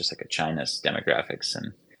 I mean, it's just like a China's demographics,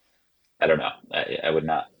 and I don't know. I would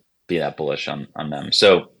not be that bullish on them.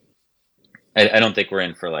 So I don't think we're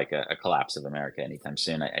in for like a collapse of America anytime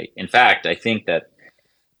soon. In fact, I think that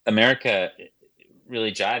America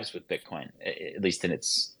really jives with Bitcoin, at least in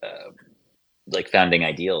its like founding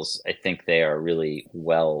ideals. I think they are really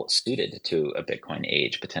well suited to a Bitcoin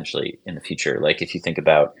age potentially in the future. Like if you think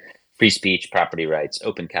about free speech, property rights,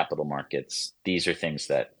 open capital markets, these are things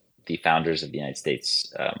that the founders of the United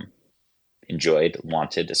States enjoyed,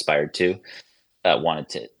 wanted, aspired to, wanted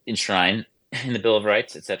to enshrine in the Bill of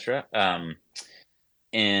Rights, etc.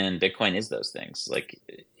 And Bitcoin is those things, like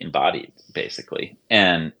embodied, basically.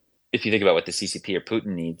 And if you think about what the CCP or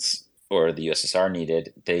Putin needs, or the USSR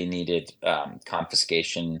needed, they needed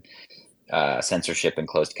confiscation, censorship, and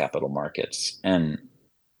closed capital markets. And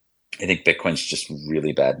I think Bitcoin's just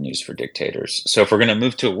really bad news for dictators. So if we're going to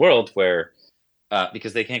move to a world where,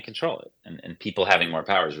 because they can't control it, and people having more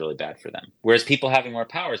power is really bad for them. Whereas people having more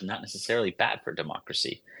power is not necessarily bad for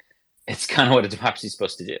democracy. It's kind of what a democracy is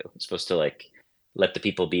supposed to do. It's supposed to like let the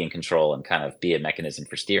people be in control and kind of be a mechanism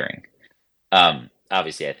for steering.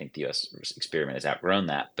 Obviously, I think the U.S. experiment has outgrown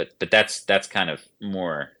that, but that's kind of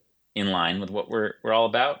more in line with what we're all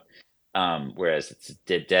about. Whereas it's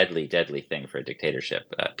a deadly thing for a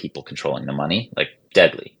dictatorship, people controlling the money, like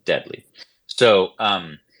deadly. So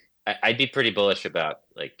I'd be pretty bullish about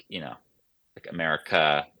like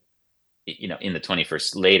America, in the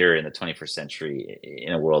 21st century,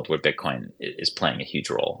 in a world where Bitcoin is playing a huge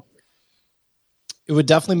role. It would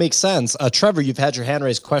definitely make sense. Trevor, you've had your hand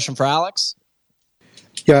raised. Question for Alex?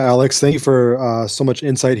 Yeah, Alex, thank you for so much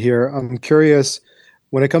insight here. I'm curious,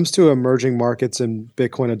 when it comes to emerging markets and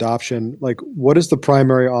Bitcoin adoption, like what is the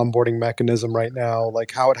primary onboarding mechanism right now?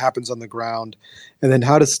 Like how it happens on the ground, and then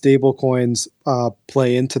how does stablecoins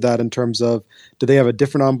play into that in terms of, do they have a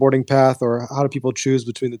different onboarding path, or how do people choose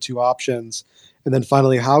between the two options? And then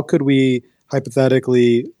finally, how could we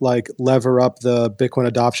hypothetically like lever up the Bitcoin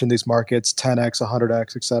adoption in these markets 10x,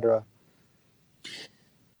 100x, et cetera?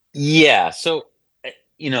 Yeah. So,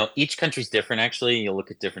 each country's different, actually. You'll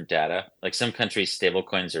look at different data. Like some countries,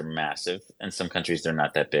 stablecoins are massive, and some countries, they're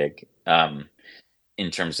not that big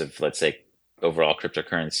in terms of, let's say, overall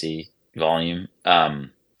cryptocurrency volume.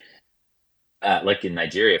 Like in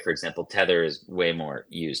Nigeria, for example, Tether is way more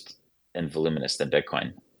used and voluminous than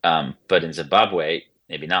Bitcoin. But in Zimbabwe,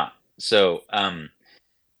 maybe not. So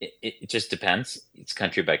it just depends. It's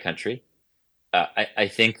country by country. I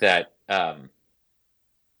think that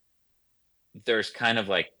there's kind of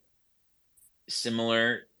like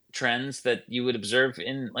similar trends that you would observe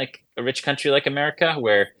in like a rich country like America,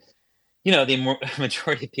 where the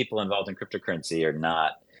majority of people involved in cryptocurrency are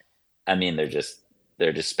not. I mean, they're just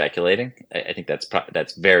speculating. I think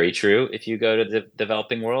that's very true. If you go to the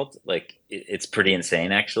developing world, like it's pretty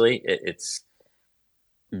insane. Actually, it's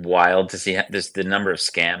wild to see this. The number of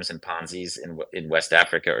scams and Ponzi's in West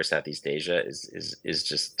Africa or Southeast Asia is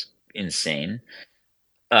just insane.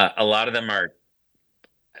 A lot of them are,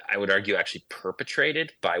 I would argue, actually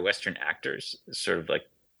perpetrated by Western actors, sort of like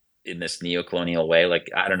in this neo-colonial way. Like,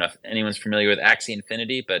 I don't know if anyone's familiar with Axie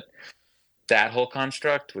Infinity, but that whole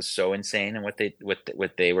construct was so insane, and what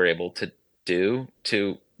they were able to do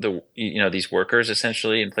to these workers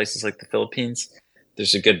essentially in places like the Philippines.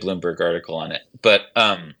 There's a good Bloomberg article on it, but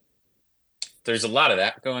there's a lot of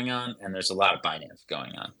that going on, and there's a lot of Binance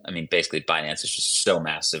going on. I mean, basically, Binance is just so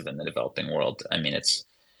massive in the developing world. I mean, it's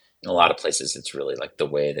in a lot of places, it's really like the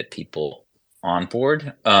way that people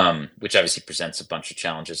onboard, which obviously presents a bunch of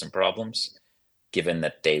challenges and problems, given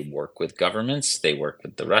that they work with governments, they work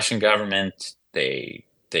with the Russian government, they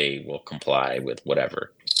will comply with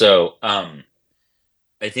whatever. So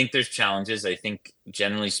I think there's challenges. I think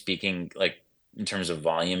generally speaking, like in terms of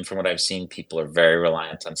volume, from what I've seen, people are very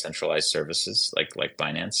reliant on centralized services like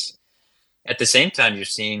Binance. At the same time, you're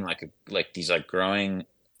seeing like these like growing,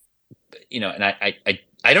 and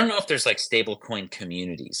I don't know if there's like stablecoin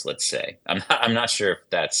communities, let's say. I'm not sure if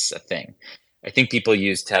that's a thing. I think people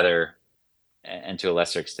use Tether, and to a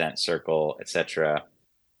lesser extent Circle, etc.,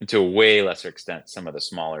 and to a way lesser extent some of the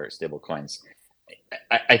smaller stablecoins.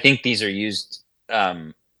 I think these are used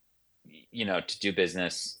to do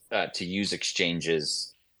business, to use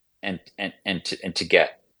exchanges, and to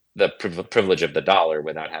get the privilege of the dollar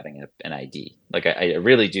without having an ID. Like I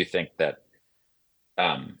really do think that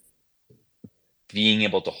being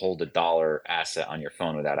able to hold a dollar asset on your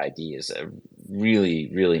phone without ID is a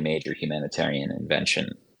really, really major humanitarian invention,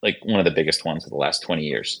 like one of the biggest ones of the last 20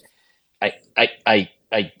 years. I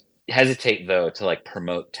hesitate though to like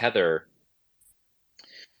promote Tether,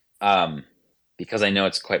 because I know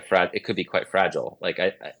it's it could be quite fragile. Like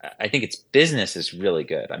I think its business is really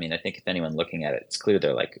good. I mean, I think if anyone looking at it, it's clear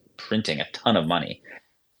they're like printing a ton of money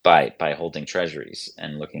by holding treasuries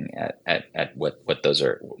and looking at what those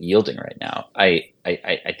are yielding right now. I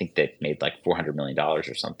think they've made like $400 million or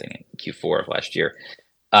something in Q4 of last year.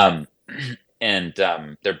 And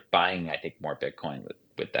they're buying, I think, more Bitcoin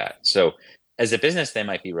with that. So as a business, they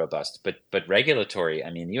might be robust, but regulatory, I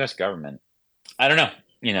mean, the US government, I don't know,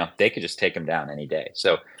 they could just take them down any day.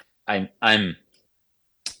 So I'm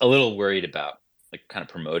a little worried about like kind of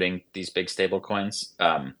promoting these big stable coins.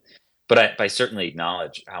 But I certainly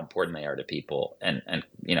acknowledge how important they are to people. And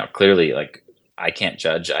clearly, like, I can't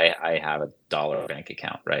judge. I have a dollar bank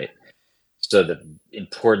account, right? So the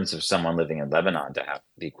importance of someone living in Lebanon to have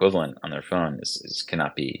the equivalent on their phone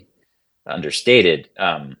cannot be understated.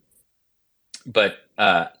 But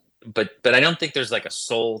I don't think there's like a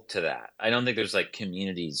soul to that. I don't think there's like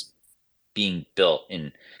communities being built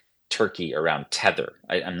in Turkey around Tether.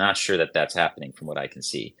 I'm not sure that that's happening from what I can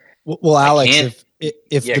see. Well, Alex,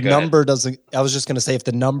 if the number doesn't, I was just going to say, if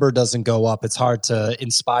the number doesn't go up, it's hard to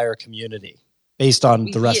inspire community based on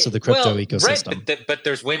the rest of the crypto ecosystem. Right, but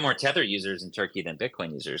there's way more Tether users in Turkey than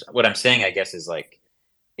Bitcoin users. What I'm saying, I guess, is like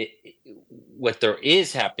what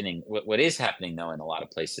is happening though in a lot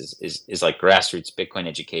of places is like grassroots Bitcoin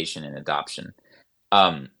education and adoption,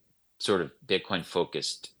 sort of Bitcoin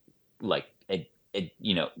focused, like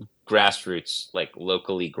grassroots, like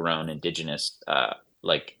locally grown indigenous,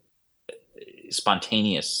 like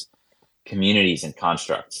spontaneous communities and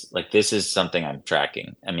constructs. Like this is something I'm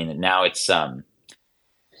tracking. I mean, now it's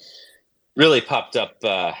really popped up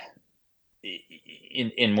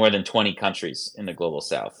in more than 20 countries in the global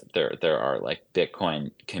south. There are like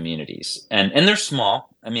Bitcoin communities, and they're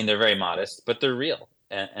small. I mean, they're very modest, but they're real,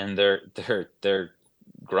 and they're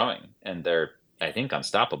growing, and they're, I think,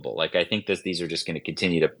 unstoppable. Like I think these are just going to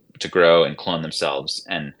continue to grow and clone themselves,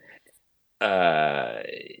 and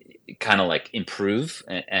kind of like improve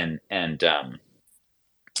and kind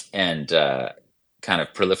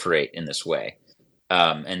of proliferate in this way.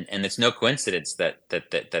 And it's no coincidence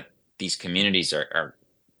that these communities are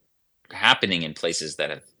happening in places that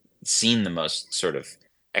have seen the most sort of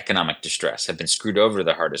economic distress, have been screwed over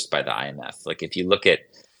the hardest by the IMF. Like if you look at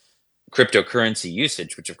cryptocurrency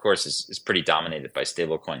usage, which of course is pretty dominated by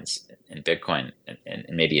stablecoins and Bitcoin and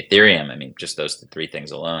maybe Ethereum. I mean, just those three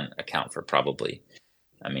things alone account for probably,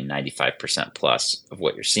 95% plus of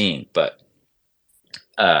what you're seeing. But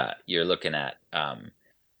You're looking at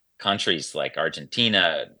countries like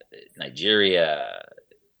Argentina, Nigeria,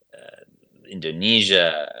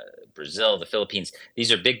 Indonesia, Brazil, the Philippines.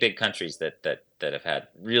 These are big countries that have had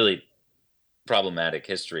really problematic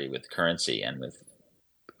history with currency and with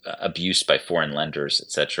abuse by foreign lenders,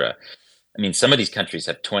 etc. I mean, some of these countries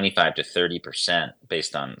have 25 to 30%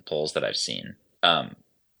 based on polls that I've seen.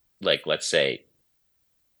 Like, let's say,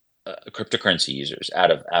 cryptocurrency users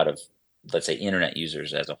out of let's say internet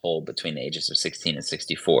users as a whole between the ages of 16 and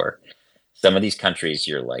 64. Some of these countries,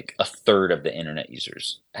 you're like a third of the internet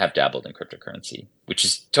users have dabbled in cryptocurrency, which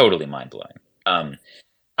is totally mind-blowing.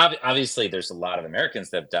 Obviously, there's a lot of Americans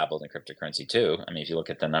that have dabbled in cryptocurrency too. I mean, if you look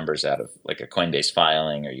at the numbers out of like a Coinbase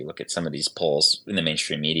filing, or you look at some of these polls in the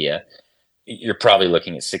mainstream media, you're probably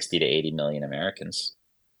looking at 60 to 80 million Americans.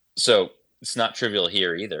 So it's not trivial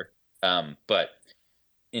here either. But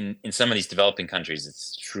in some of these developing countries,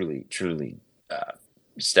 it's truly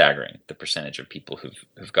staggering, the percentage of people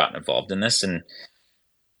who've gotten involved in this. And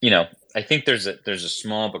I think there's a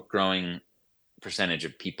small but growing percentage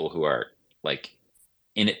of people who are like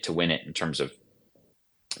in it to win it in terms of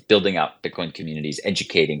building out Bitcoin communities,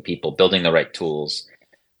 educating people, building the right tools.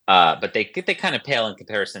 But they kind of pale in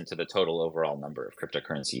comparison to the total overall number of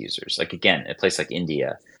cryptocurrency users. Like, again, a place like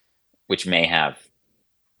India, which may have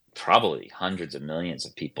probably hundreds of millions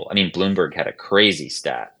of people. I mean, Bloomberg had a crazy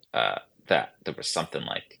stat that there was something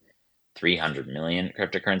like 300 million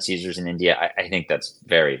cryptocurrency users in India. I think that's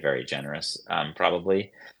very, very generous,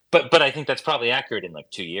 probably. But I think that's probably accurate in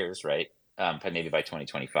like 2 years, right? Maybe by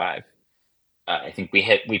 2025. I think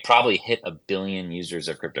we probably hit 1 billion users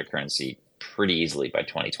of cryptocurrency pretty easily by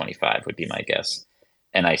 2025 would be my guess.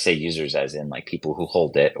 And I say users as in like people who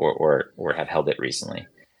hold it or have held it recently.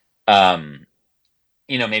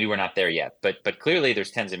 Maybe we're not there yet, but clearly there's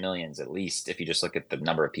tens of millions at least if you just look at the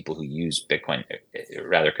number of people who use Bitcoin,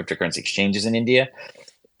 rather cryptocurrency exchanges in India.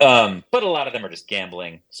 But a lot of them are just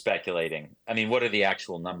gambling, speculating. I mean, what are the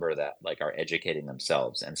actual number that like are educating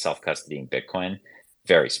themselves and self-custodying Bitcoin?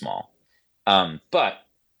 Very small. But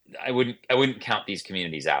I wouldn't count these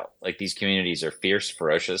communities out. Like, these communities are fierce,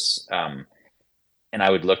 ferocious, and I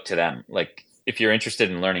would look to them. Like, if you're interested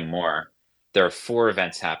in learning more, there are 4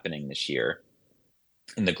 events happening this year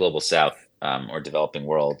in the global South or developing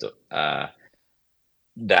world that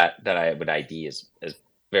I would ID as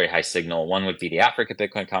very high signal. One would be the Africa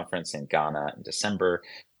Bitcoin Conference in Ghana in December.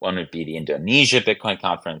 One would be the Indonesia Bitcoin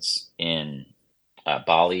Conference in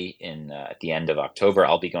Bali at the end of October.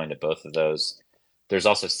 I'll be going to both of those. There's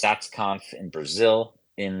also SatsConf in Brazil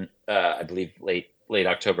in I believe late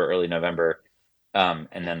October, early November, and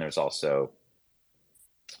then there's also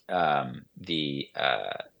the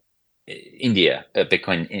India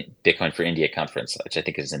Bitcoin for India conference, which I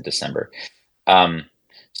think is in December.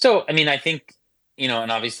 So I mean, I think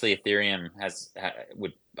and obviously Ethereum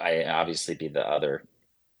would obviously be the other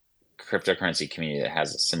cryptocurrency community that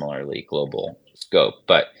has a similarly global scope,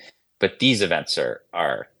 but these events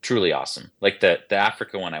are truly awesome. Like the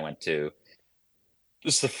Africa one I went to,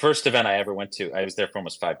 this is the first event I ever went to. I was there for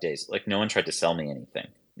almost 5 days. Like, no one tried to sell me anything.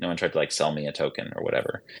 No one tried to like sell me a token or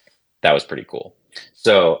whatever. That was pretty cool.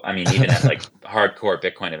 So, I mean, even at like hardcore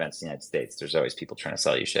Bitcoin events in the United States, there's always people trying to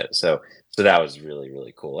sell you shit. So that was really,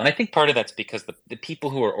 really cool. And I think part of that's because the people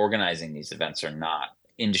who are organizing these events are not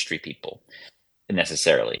industry people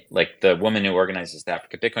necessarily. Like, the woman who organizes the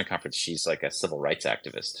Africa Bitcoin Conference, she's like a civil rights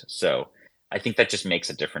activist. So I think that just makes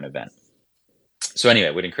a different event. So anyway,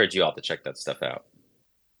 I would encourage you all to check that stuff out.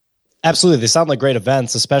 Absolutely. They sound like great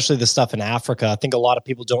events, especially the stuff in Africa. I think a lot of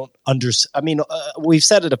people don't I mean, we've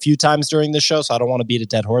said it a few times during this show, so I don't want to beat a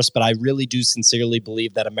dead horse, but I really do sincerely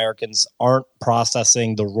believe that Americans aren't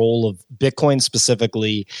processing the role of Bitcoin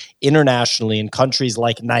specifically internationally in countries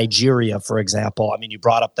like Nigeria, for example. I mean, you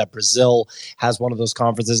brought up that Brazil has one of those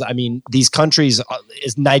conferences. I mean, these countries,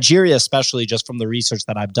 Nigeria especially, just from the research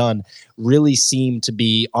that I've done, really seem to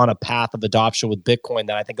be on a path of adoption with Bitcoin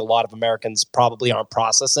that I think a lot of Americans probably aren't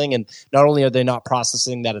processing. And not only are they not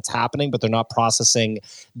processing that it's happening, but they're not processing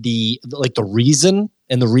the reason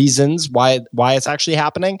and the reasons why it's actually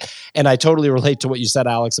happening. And I totally relate to what you said,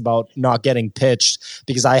 Alex, about not getting pitched,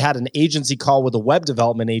 because I had an agency call with a web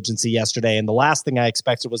development agency yesterday, and the last thing I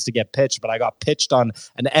expected was to get pitched, but I got pitched on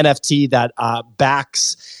an NFT that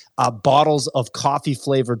backs bottles of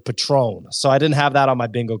coffee-flavored Patron. So I didn't have that on my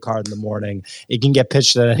bingo card in the morning. It can get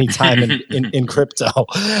pitched at any time in crypto.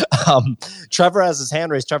 Trevor has his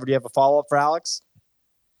hand raised. Trevor, do you have a follow-up for Alex?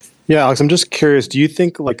 Yeah, Alex, I'm just curious. Do you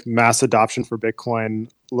think like mass adoption for Bitcoin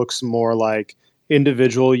looks more like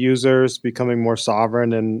individual users becoming more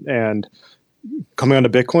sovereign and coming onto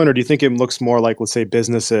Bitcoin, or do you think it looks more like, let's say,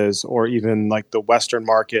 businesses or even like the Western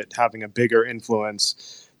market having a bigger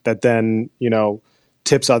influence that then,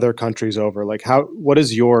 tips other countries over? Like what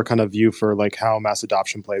is your kind of view for like how mass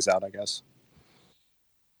adoption plays out, I guess?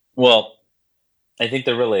 Well, I think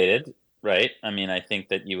they're related, right? I mean, I think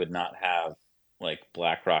that you would not have like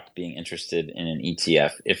BlackRock being interested in an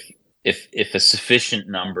ETF if a sufficient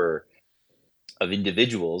number of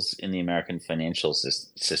individuals in the American financial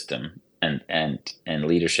system and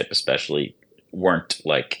leadership especially weren't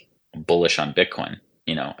like bullish on Bitcoin.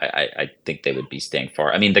 I think they would be staying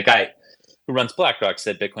far. I mean, the guy who runs BlackRock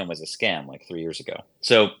said Bitcoin was a scam like 3 years ago.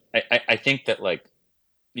 So I think that like,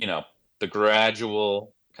 the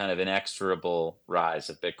gradual kind of inexorable rise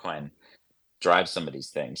of Bitcoin drives some of these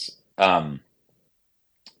things.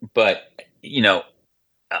 But,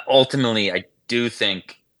 ultimately, I do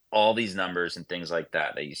think all these numbers and things like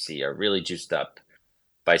that you see are really juiced up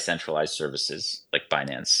by centralized services like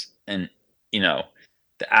Binance. And,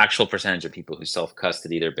 the actual percentage of people who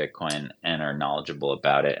self-custody their Bitcoin and are knowledgeable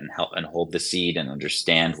about it and help and hold the seed and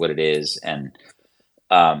understand what it is and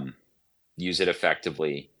use it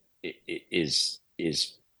effectively is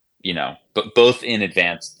but both in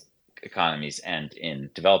advanced economies and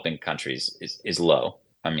in developing countries is low.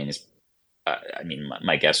 I mean,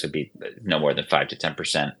 my guess would be no more than 5 to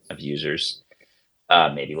 10% of users,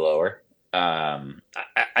 maybe lower.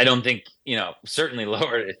 I don't think, certainly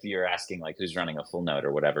lower if you're asking like who's running a full node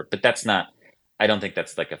or whatever, but I don't think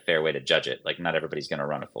that's like a fair way to judge it. Like not everybody's going to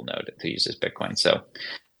run a full node who uses Bitcoin. So,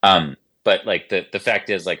 but like the fact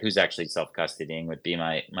is like who's actually self-custodying would be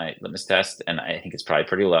my litmus test. And I think it's probably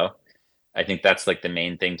pretty low. I think that's like the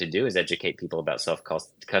main thing to do is educate people about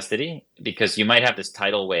self-custody, because you might have this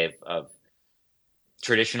tidal wave of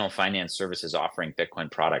traditional finance services offering Bitcoin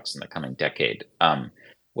products in the coming decade,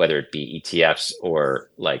 whether it be ETFs or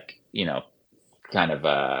like, kind of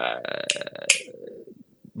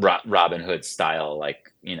Robin Hood style,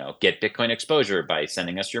 like, get Bitcoin exposure by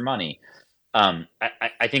sending us your money.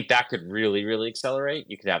 I think that could really, really accelerate.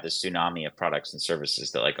 You could have this tsunami of products and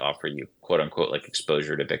services that like offer you quote unquote like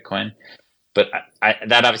exposure to Bitcoin. But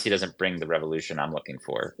that obviously doesn't bring the revolution I'm looking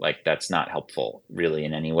for. Like that's not helpful really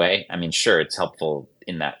in any way. I mean, sure, it's helpful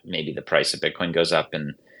in that maybe the price of Bitcoin goes up,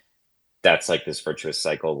 and that's like this virtuous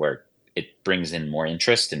cycle where it brings in more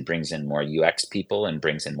interest and brings in more UX people and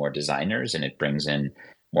brings in more designers and it brings in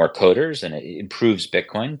more coders and it improves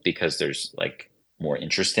Bitcoin because there's like more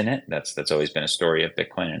interest in it. That's always been a story of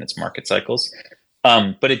Bitcoin and its market cycles.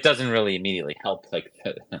 But it doesn't really immediately help like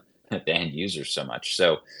the end users so much.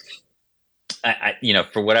 So I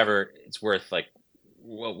for whatever it's worth, like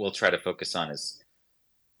what we'll try to focus on is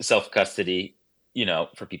self-custody,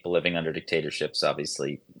 for people living under dictatorships.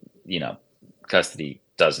 Obviously, custody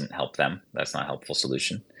doesn't help them. That's not a helpful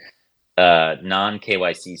solution.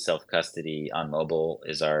 Non-KYC self-custody on mobile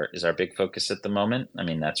is our big focus at the moment. I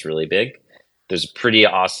mean, that's really big. There's a pretty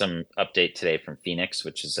awesome update today from Phoenix,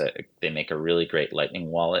 which is they make a really great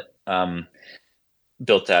Lightning wallet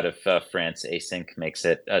built out of France. Async makes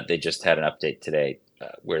it. They just had an update today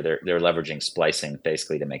where they're leveraging splicing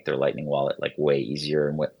basically to make their Lightning wallet like way easier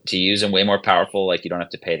and to use and way more powerful. Like you don't have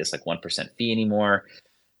to pay this like 1% fee anymore.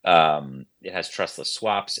 It has trustless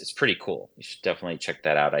swaps. It's pretty cool. You should definitely check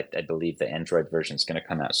that out. I believe the Android version is going to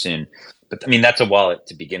come out soon. But I mean, that's a wallet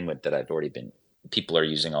to begin with that people are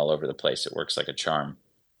using all over the place. It works like a charm.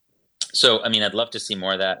 So, I mean, I'd love to see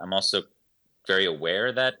more of that. I'm also very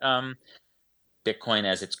aware that Bitcoin,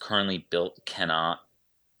 as it's currently built, cannot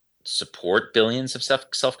support billions of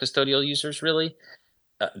self-custodial users, really.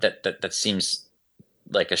 That seems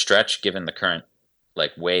like a stretch given the current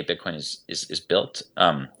like way Bitcoin is built.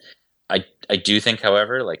 I do think,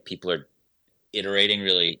 however, like people are iterating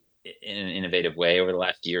really in an innovative way over the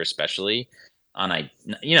last year, especially on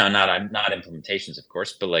not implementations, of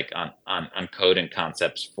course, but like on code and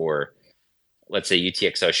concepts for, let's say,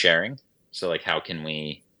 UTXO sharing. So like how can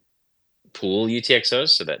we pool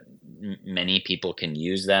UTXOs so that many people can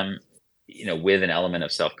use them, with an element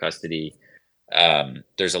of self-custody.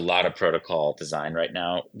 There's a lot of protocol design right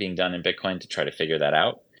now being done in Bitcoin to try to figure that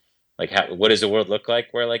out. Like what does the world look like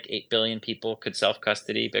where like 8 billion people could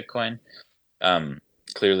self-custody Bitcoin?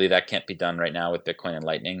 Clearly that can't be done right now with Bitcoin and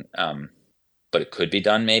Lightning. But it could be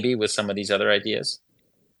done maybe with some of these other ideas.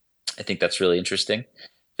 I think that's really interesting.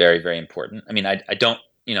 Very, very important. I mean, I don't,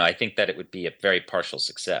 I think that it would be a very partial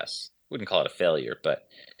success. Wouldn't call it a failure, but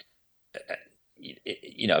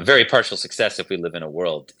a very partial success if we live in a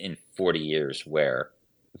world in 40 years where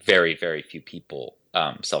very, very few people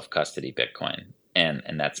self-custody Bitcoin. And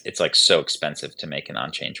it's like so expensive to make an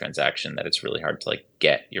on-chain transaction that it's really hard to like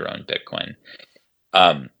get your own Bitcoin.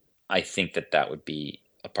 I think that would be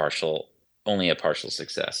only a partial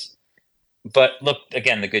success. But look,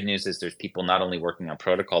 again, the good news is there's people not only working on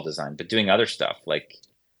protocol design, but doing other stuff. Like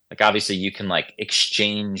obviously you can like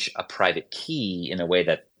exchange a private key in a way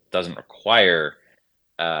that doesn't require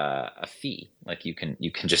a fee. Like you can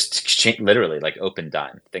just exchange, literally, like Open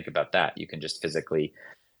Dime. Think about that. You can just physically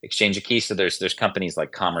exchange a key. So there's companies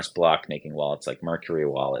like Commerce Block making wallets like Mercury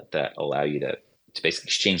Wallet that allow you to basically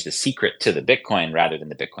exchange the secret to the Bitcoin rather than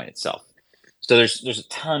the Bitcoin itself. So there's a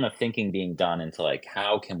ton of thinking being done into like,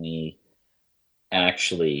 how can we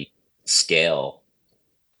actually scale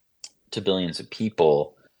to billions of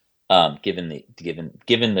people, given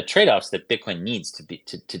the trade-offs that Bitcoin needs to be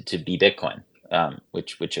Bitcoin,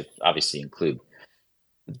 which obviously include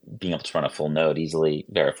being able to run a full node easily,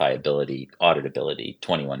 verifiability, auditability,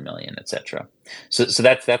 21 million, etc. So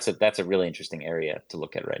that's a really interesting area to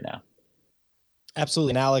look at right now.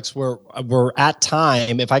 Absolutely. And Alex, we're at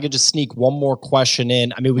time. If I could just sneak one more question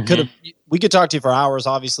in. I mean, we could talk to you for hours,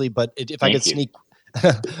 obviously, but if I could sneak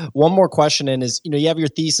one more question in is, you have your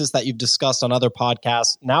thesis that you've discussed on other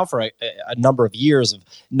podcasts now for a number of years of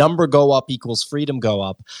number go up equals freedom go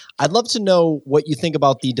up. I'd love to know what you think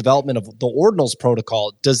about the development of the ordinals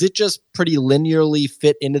protocol. Does it just pretty linearly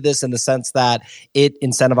fit into this in the sense that it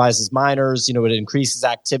incentivizes miners, it increases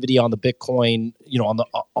activity on the Bitcoin,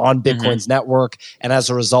 on Bitcoin's network, and as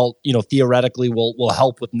a result, theoretically will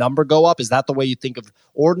help with number go up? Is that the way you think of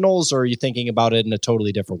ordinals, or are you thinking about it in a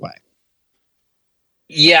totally different way?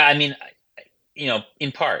 Yeah, I mean,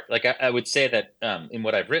 in part, like I would say that in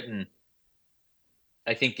what I've written,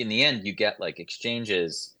 I think in the end you get like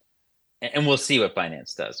exchanges, and we'll see what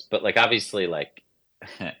Binance does. But like obviously, like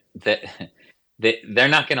they're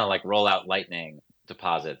not going to like roll out Lightning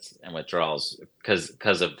deposits and withdrawals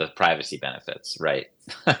because of the privacy benefits, right?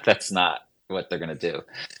 That's not what they're going to do.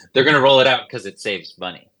 They're going to roll it out because it saves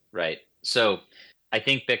money, right? So I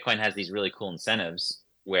think Bitcoin has these really cool incentives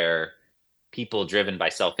where people driven by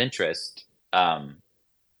self-interest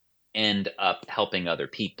end up helping other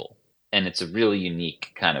people. And it's a really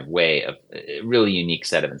unique kind of way of a really unique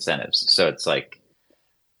set of incentives. So it's like,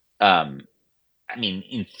 I mean,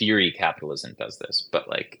 in theory, capitalism does this, but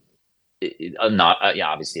like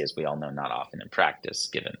obviously, as we all know, not often in practice,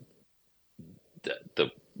 given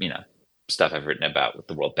the stuff I've written about with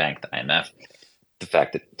the World Bank, the IMF, the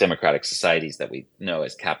fact that democratic societies that we know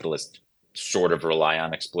as capitalist sort of rely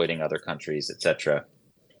on exploiting other countries, etc.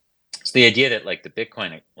 So the idea that like the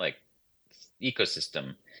Bitcoin like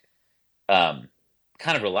ecosystem kind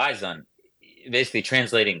of relies on basically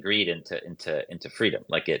translating greed into freedom.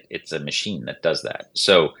 Like it's a machine that does that.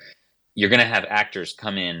 So you're going to have actors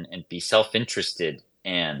come in and be self-interested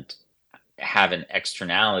and have an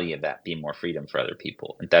externality of that be more freedom for other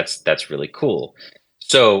people, and that's really cool.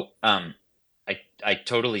 So I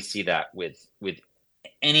totally see that with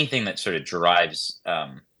anything that sort of drives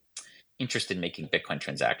interest in making Bitcoin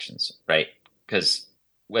transactions, right? Because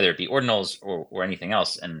whether it be ordinals or anything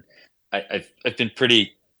else, and I've been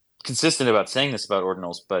pretty consistent about saying this about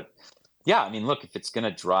ordinals, but yeah, I mean, look, if it's going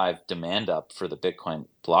to drive demand up for the Bitcoin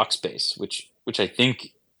block space, which I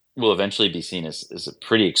think will eventually be seen as a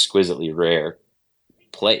pretty exquisitely rare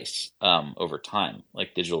place over time,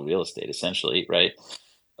 like digital real estate, essentially, right?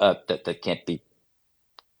 That can't be,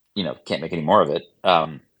 can't make any more of it.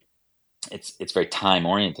 It's very time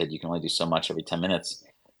oriented. You can only do so much every 10 minutes.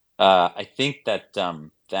 I think that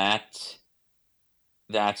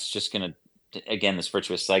that's just going to, again, this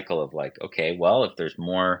virtuous cycle of like, okay, well, if there's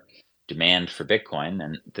more demand for Bitcoin,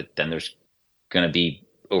 then there's going to be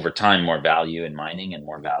over time more value in mining and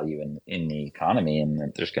more value in the economy,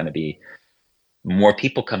 and there's going to be more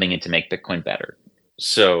people coming in to make Bitcoin better.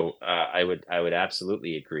 So I would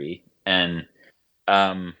absolutely agree. And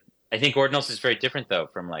I think ordinals is very different though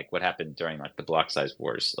from like what happened during like the block size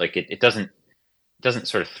wars. Like it doesn't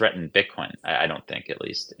sort of threaten Bitcoin. I don't think, at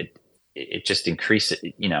least it just increases,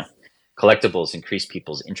 collectibles increase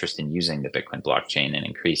people's interest in using the Bitcoin blockchain and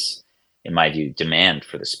increase, in my view, demand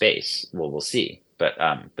for the space. Well, we'll see. But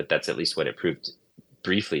that's at least what it proved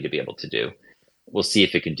briefly to be able to do. We'll see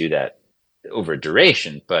if it can do that over a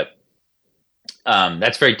duration. But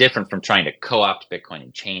that's very different from trying to co-opt Bitcoin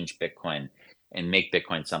and change Bitcoin and make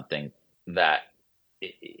Bitcoin something that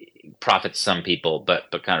profits some people,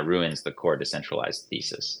 but kind of ruins the core decentralized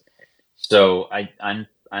thesis. So I'm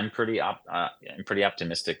pretty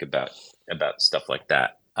optimistic about stuff like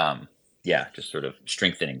that. Just sort of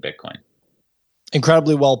strengthening Bitcoin.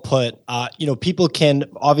 Incredibly well put. People can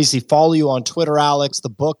obviously follow you on Twitter, Alex, the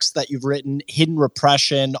books that you've written, Hidden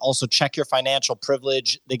Repression. Also check your financial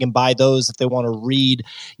privilege. They can buy those if they want to read,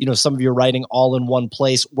 some of your writing all in one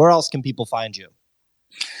place. Where else can people find you?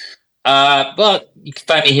 Well, you can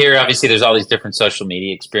find me here. Obviously, there's all these different social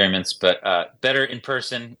media experiments, but better in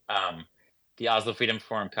person. The Oslo Freedom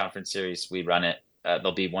Forum Conference Series, we run it.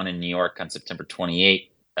 There'll be one in New York on September 28th.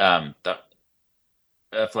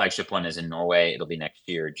 The flagship one is in Norway. It'll be next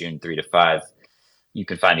year, June 3 to 5. You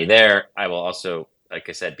can find me there. I will also, like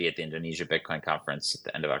I said, be at the Indonesia Bitcoin Conference at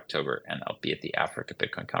the end of October, and I'll be at the Africa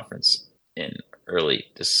Bitcoin Conference in early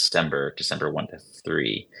December 1 to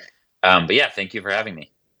 3. But yeah, thank you for having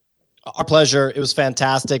me. Our pleasure. It was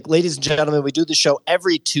fantastic. Ladies and gentlemen, we do the show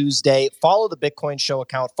every Tuesday. Follow the Bitcoin Show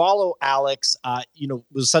account. Follow Alex. It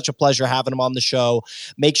was such a pleasure having him on the show.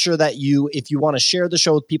 Make sure that if you want to share the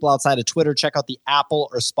show with people outside of Twitter, check out the Apple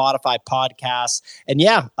or Spotify podcasts. And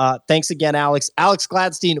thanks again, Alex. Alex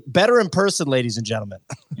Gladstein, better in person, ladies and gentlemen.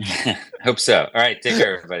 Hope so. All right. Take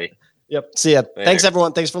care, everybody. Yep. See ya. Later. Thanks,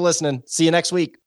 everyone. Thanks for listening. See you next week.